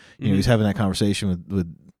you." He's having that conversation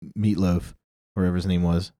with Meatloaf, whatever his name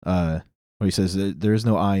was. Where he says there is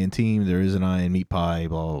no I in team, there is an I in meat pie,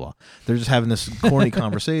 blah blah blah. They're just having this corny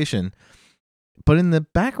conversation, but in the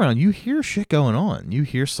background you hear shit going on. You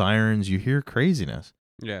hear sirens, you hear craziness.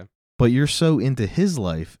 Yeah. But you're so into his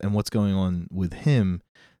life and what's going on with him,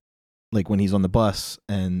 like when he's on the bus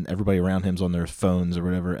and everybody around him's on their phones or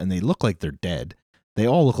whatever, and they look like they're dead. They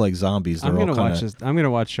all look like zombies. They're I'm gonna all kinda, watch this. I'm gonna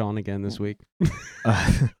watch Sean again this week.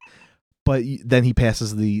 But then he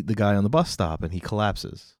passes the guy on the bus stop and he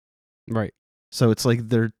collapses. Right. So it's like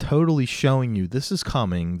they're totally showing you this is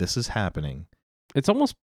coming, this is happening. It's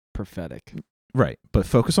almost prophetic. Right. But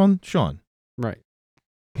focus on Sean. Right.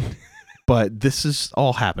 But this is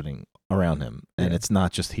all happening around him, and Yeah. it's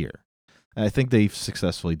not just here. And I think they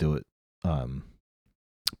successfully do it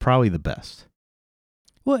probably the best.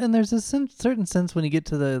 Well, and there's a certain sense when you get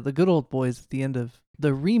to the good old boys at the end of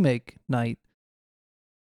the remake night.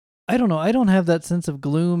 I don't know. I don't have that sense of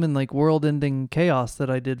gloom and like world-ending chaos that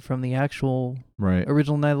I did from the actual Right.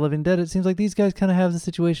 original Night of the Living Dead. It seems like these guys kind of have the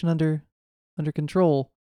situation under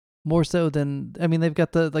control, more so than they've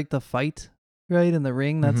got the fight right in the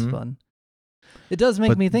ring. That's Mhm. fun. It does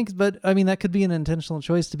make But- me think, but I mean that could be an intentional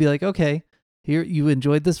choice to be like, okay, here you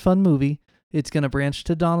enjoyed this fun movie. It's going to branch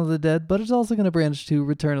to Dawn of the Dead, but it's also going to branch to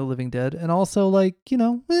Return of the Living Dead, and also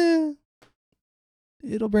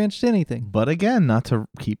it'll branch to anything. But again, not to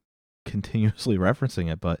keep continuously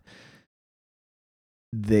referencing it, but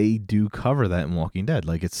they do cover that in Walking Dead.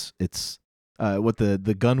 Like it's what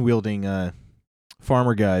the gun wielding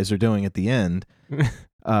farmer guys are doing at the end.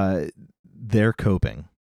 They're coping,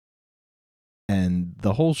 and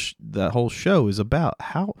the whole show is about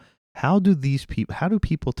how do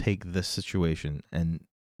people take this situation, and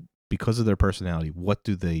because of their personality, what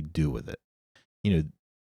do they do with it?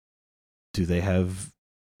 Do they have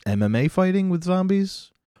MMA fighting with zombies?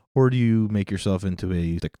 Or do you make yourself into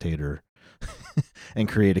a dictator and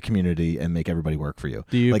create a community and make everybody work for you?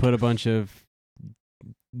 Do you Like- put a bunch of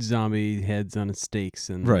zombie heads on stakes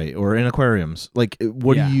and Right, or in aquariums? Like,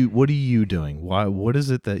 what Yeah. are you doing? What is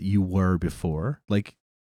it that you were before? Like,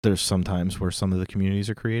 there's some times where some of the communities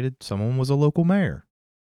are created. Someone was a local mayor.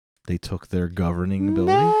 They took their governing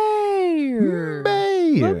ability. Mayor.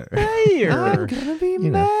 Mayor. I'm gonna be You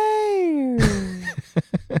know. mayor.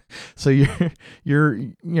 So you're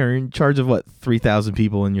in charge of 3,000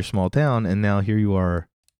 people in your small town, and now here you are,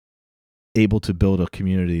 able to build a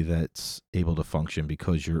community that's able to function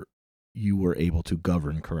because you were able to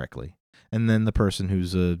govern correctly. And then the person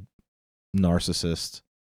who's a narcissist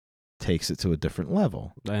takes it to a different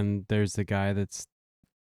level. and there's the guy that's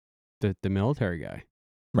the military guy.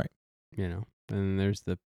 Right. And there's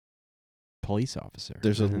the police officer.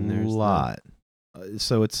 There's a and then lot.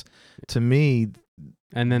 So it's, to me,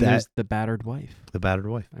 and then that- there's the battered wife. the battered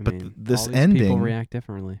wife. I But mean, this all these ending, people react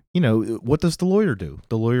differently. what does the lawyer do?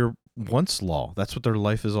 The lawyer wants law. That's what their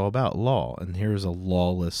life is all about, law. And here's a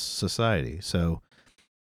lawless society. So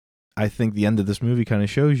I think the end of this movie kind of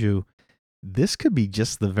shows you this could be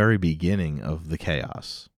just the very beginning of the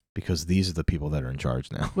chaos, because these are the people that are in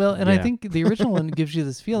charge now. Well, and I Yeah. think the original one gives you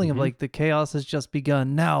this feeling of Mhm. like the chaos has just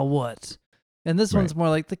begun. Now what? And this Right. one's more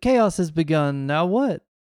like the chaos has begun. Now what?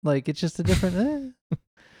 Like it's just a different.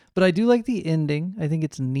 But I do like the ending. I think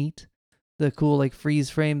it's neat. The cool like freeze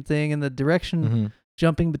frame thing and the direction Mm-hmm.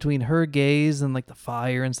 jumping between her gaze and like the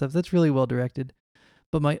fire and stuff. That's really well directed.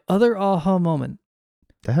 But my other aha moment,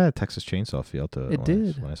 That had a Texas Chainsaw feel to it. It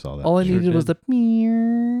did. When I saw that. all I Sure needed was did. the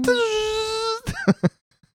meow.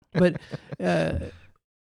 But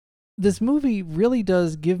this movie really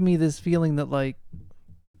does give me this feeling that like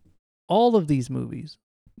all of these movies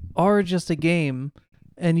are just a game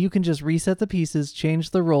and you can just reset the pieces,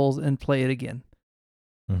 change the roles, and play it again.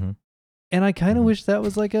 Mm-hmm. And I kind of Mhm. wish that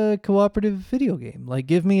was like a cooperative video game. Like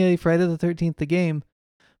give me a Friday the 13th the game,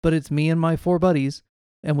 but it's me and my 4 buddies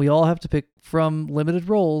and we all have to pick from limited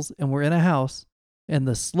roles and we're in a house and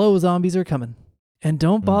the slow zombies are coming. And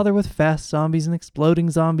don't Mm. bother with fast zombies and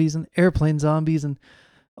exploding zombies and airplane zombies and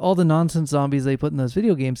all the nonsense zombies they put in those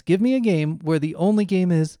video games. Give me a game where the only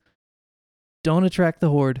game is don't attract the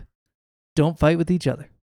horde, don't fight with each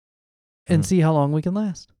other, and Mm. see how long we can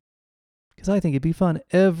last. Because I think it'd be fun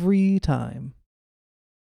every time.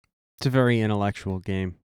 It's a very intellectual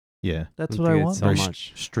game. Yeah. That's Don't what I do it want. so Very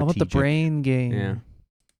much. I strategic. want the brain game.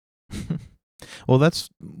 Yeah. Well, that's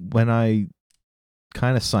when I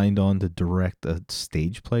kind of signed on to direct a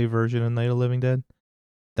stage play version of Night of the Living Dead.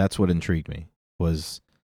 That's what intrigued me, was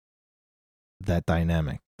that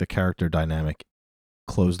dynamic, the character dynamic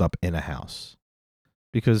closed up in a house.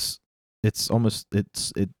 Because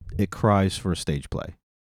it cries for a stage play.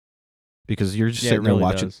 Because you're just Yeah, it sitting there really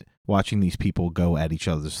watching does. watching these people go at each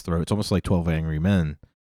other's throats, almost like 12 Angry Men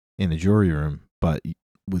in the jury room, but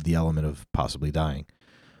with the element of possibly dying.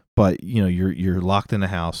 But you're locked in a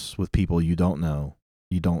house with people you don't know.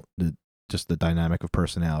 Just the dynamic of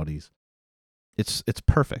personalities. It's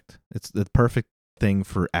perfect. It's the perfect thing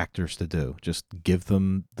for actors to do. Just give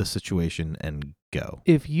them the situation and go.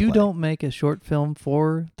 If you Play. don't make a short film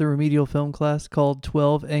for the remedial film class called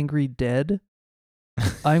 12 Angry Dead,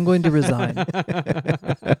 I'm going to resign.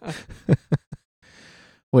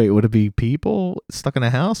 Wait, would it be people stuck in a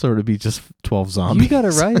house, or would it be just 12 zombies? You got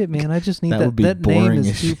to write it, man. I just need That that. would be That name boring is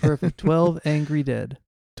as too shit. perfect. 12 Angry Dead.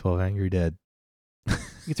 12 Angry Dead.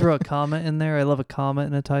 You throw a comma in there. I love a comma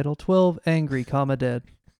in a title. 12 Angry, comma, Dead.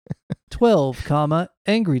 12, comma,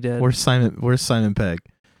 Angry Dead. Where's Simon Pegg?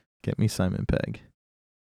 Get me Simon Pegg.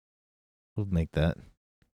 We'll make that.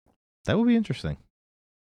 That would be interesting.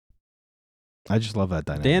 I just love that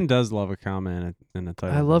dynamic. Dan does love a comma in a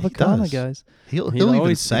title. I love a He comma, does. guys. He'll He even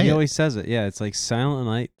always say he it. always says it. Yeah, it's like Silent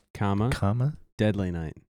Night, Comma, Deadly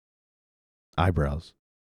Night, eyebrows.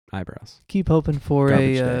 eyebrows. Keep hoping for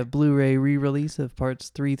Garbage a day. Blu-ray re-release of parts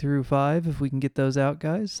 3 through 5 if we can get those out,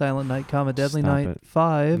 guys. Silent Night, comma, Deadly Stop Night it.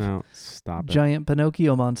 5. No, stop it. Giant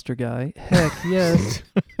Pinocchio monster guy. Heck yes.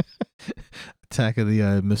 Attack of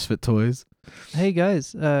the Misfit Toys. Hey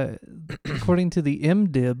guys, according to the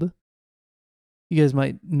MDib, you guys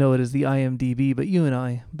might know it as the IMDb, but you and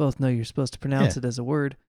I both know you're supposed to pronounce Yeah. it as a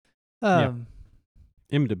word. Yeah.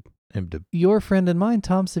 IMDb. Your friend and mine,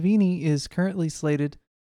 Tom Savini, is currently slated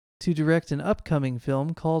to direct an upcoming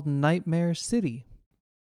film called Nightmare City,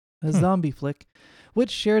 a zombie flick,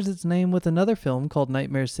 which shares its name with another film called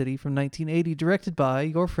Nightmare City from 1980, directed by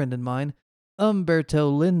your friend and mine,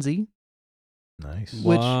 Umberto Lenzi, Nice.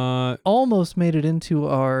 Which- What? almost made it into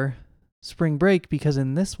our spring break because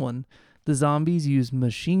in this one, the zombies use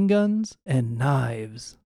machine guns and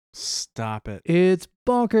knives. Stop it. It's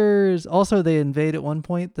bonkers. Also, they invade at one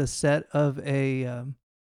point the set of an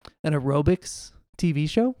aerobics TV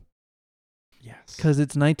show Yes. because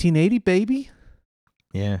it's 1980, baby.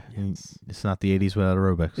 Yeah, Yes. it's not the 80s without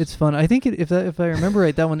aerobics. It's fun. I think if I remember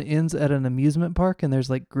right, that one ends at an amusement park and there's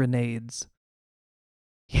like grenades.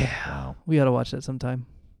 Yeah, Wow. we got to watch that sometime.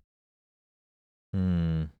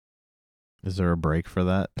 Is there a break for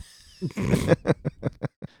that?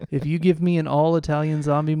 If you give me an all Italian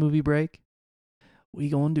zombie movie break, we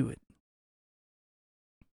gonna do it.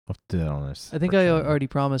 I'll do that on this. I think I already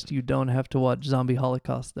promised you don't have to watch Zombie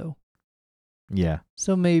Holocaust though. Yeah,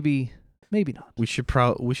 So maybe not. we should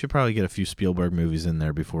probably get a few Spielberg movies in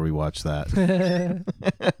there before we watch that.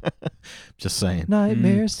 Just saying.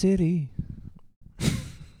 Nightmare City.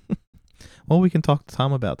 Well, we can talk to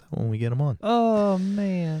Tom about that when we get him on. Oh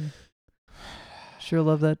man. Sure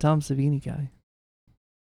love that Tom Savini guy.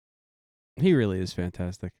 He really is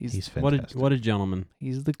fantastic. He's What fantastic. a gentleman.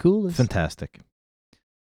 He's the coolest. Fantastic.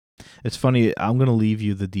 It's funny. I'm gonna leave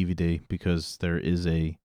you the DVD because there is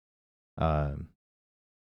there's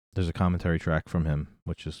a commentary track from him,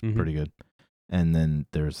 which is Mhm. pretty good, and then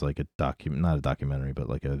there's like not a documentary, but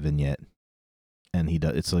like a vignette, and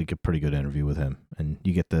it's like a pretty good interview with him, and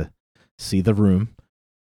you get to see the room,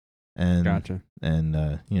 and Gotcha. and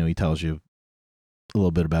he tells you a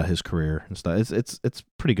little bit about his career and stuff. It's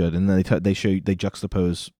pretty good. And then they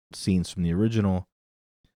juxtapose scenes from the original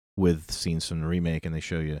with scenes from the remake, and they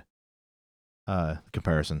show you the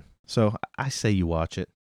comparison. So I say you watch it.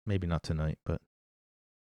 Maybe not tonight, but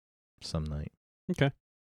some night. Okay.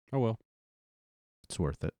 I will. It's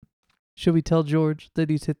worth it. Should we tell George that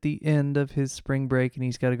he's hit the end of his spring break and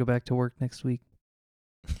he's got to go back to work next week?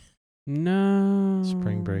 No.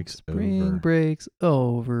 Spring break's Spring over. break's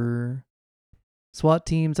over. SWAT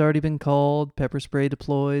team's already been called. Pepper spray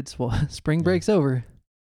deployed. Spring break's over.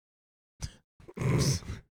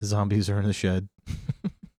 Zombies are in the shed.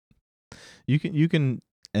 You can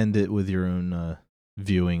end it with your own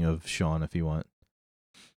viewing of Shaun if you want.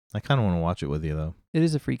 I kind of want to watch it with you though. It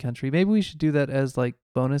is a free country. Maybe we should do that as like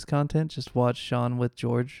bonus content. Just watch Shaun with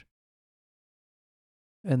George.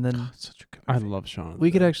 And then It's such a good I movie. love Shaun.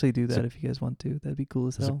 we could actually do that So- if you guys want to. That'd be cool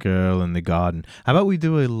as There's a hell. girl in the garden. How about we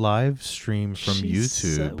do a live stream from She's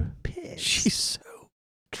YouTube? so pissed. She's so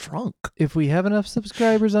drunk. If we have enough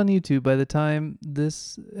subscribers on YouTube by the time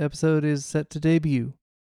this episode is set to debut,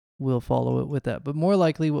 we'll follow it with that. But more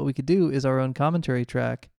likely what we could do is our own commentary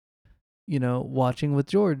track, watching with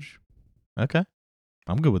George. Okay.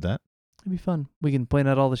 I'm good with that. It'd be fun. We can point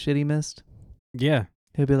out all the shit he missed. Yeah.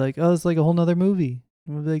 He'll be like, oh, it's like a whole nother movie.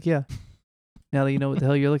 And we'll be like, yeah. Now that you know what the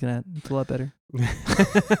hell you're looking at, it's a lot better.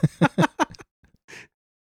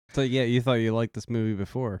 So yeah, you thought you liked this movie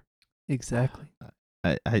before. Exactly.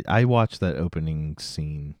 I watched that opening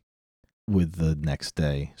scene with the next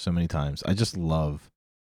day so many times. I just love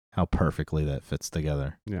how perfectly that fits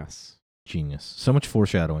together. Yes. Genius. So much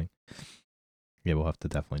foreshadowing. Yeah, we'll have to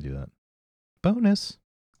definitely do that. Bonus.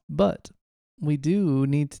 But we do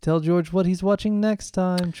need to tell George what he's watching next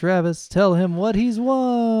time. Travis, tell him what he's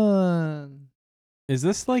won. Is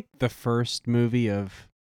this like the first movie of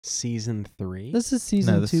season 3? This is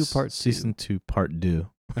season this 2, is part 2. Season 2, part 2.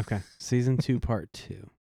 Okay. Season 2, part 2.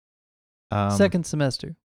 Second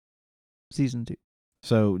semester. Season 2.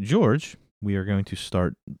 So, George, we are going to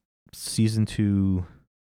start season 2,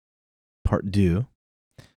 part 2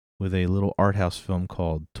 with a little art house film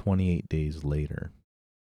called 28 Days Later.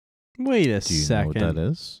 Wait a Do you second. know what that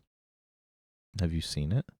is? Have you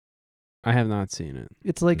seen it? I have not seen it.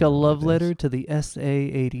 It's like You a know what love it letter is? to the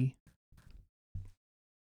SA-80.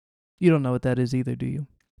 You don't know what that is either, do you?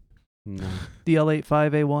 No. The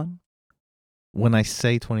L85A1? When I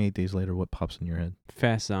say 28 Days Later, what pops in your head?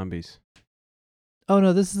 Fast Zombies. Oh,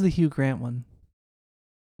 no, this is the Hugh Grant one.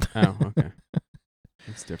 Oh, okay.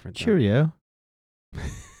 It's different. then. Cheerio.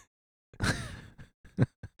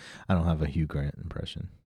 I don't have a Hugh Grant impression.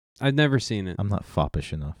 I've never seen it. I'm not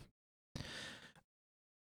foppish enough.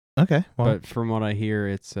 Okay, well, But from what I hear,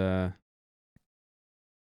 it's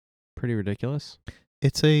pretty ridiculous.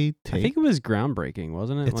 it's a take. I think it was groundbreaking,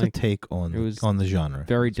 wasn't it? it's a take it on was the genre.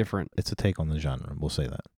 very different. It's a take on the genre. We'll say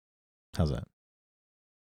that. How's that?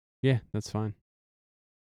 Yeah, that's fine.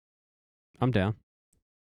 I'm down.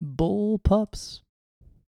 Bull pups.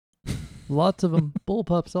 Lots of them. Bull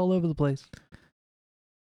pups all over the place.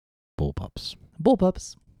 Bull pups. Bull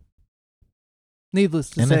pups. Needless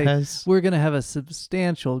to And say, it has. we're going to have a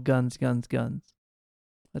substantial guns.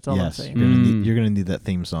 That's all I'm Yes, saying. you're gonna need that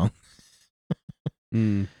theme song.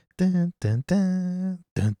 Mm. Dun, dun, dun,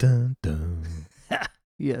 dun, dun, dun.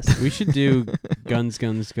 Yes. We should do guns,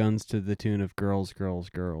 guns, guns to the tune of Girls, Girls,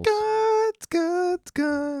 Girls. Guns. Da,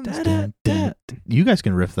 da, Dun, da. dun. You guys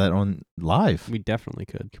can riff that on live. We definitely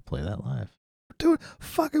could. You can play that live.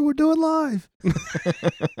 We're doing live.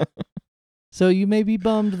 So you may be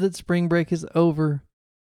bummed that spring break is over,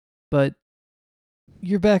 but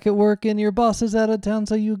you're back at work and your boss is out of town,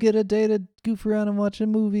 so you get a day to goof around and watch a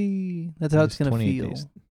movie. That's how it's going to 28 feel. days.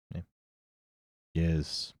 Yeah.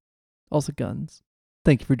 Yes. Also guns.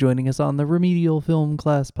 Thank you for joining us on the Remedial Film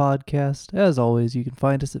Class Podcast. As always, you can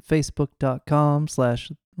find us at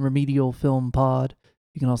facebook.com/remedialfilmpod.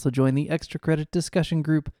 You can also join the Extra Credit discussion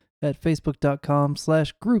group at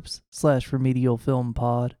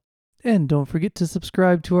facebook.com/groups/remedialfilmpod. And don't forget to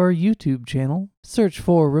subscribe to our YouTube channel. Search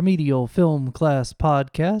for Remedial Film Class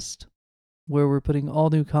Podcast, where we're putting all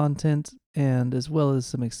new content and as well as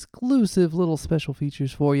some exclusive little special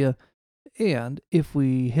features for you. And if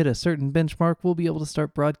we hit a certain benchmark, we'll be able to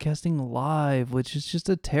start broadcasting live, which is just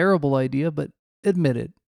a terrible idea, but admit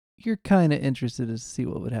it, you're kind of interested to see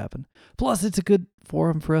what would happen. Plus, it's a good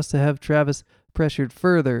forum for us to have Travis pressured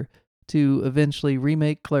further to eventually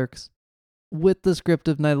remake Clerks with the script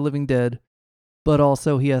of Night of the Living Dead, but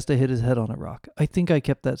also he has to hit his head on a rock. I think I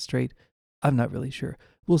kept that straight. I'm not really sure.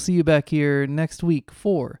 We'll see you back here next week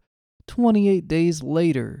for 28 Days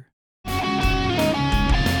Later.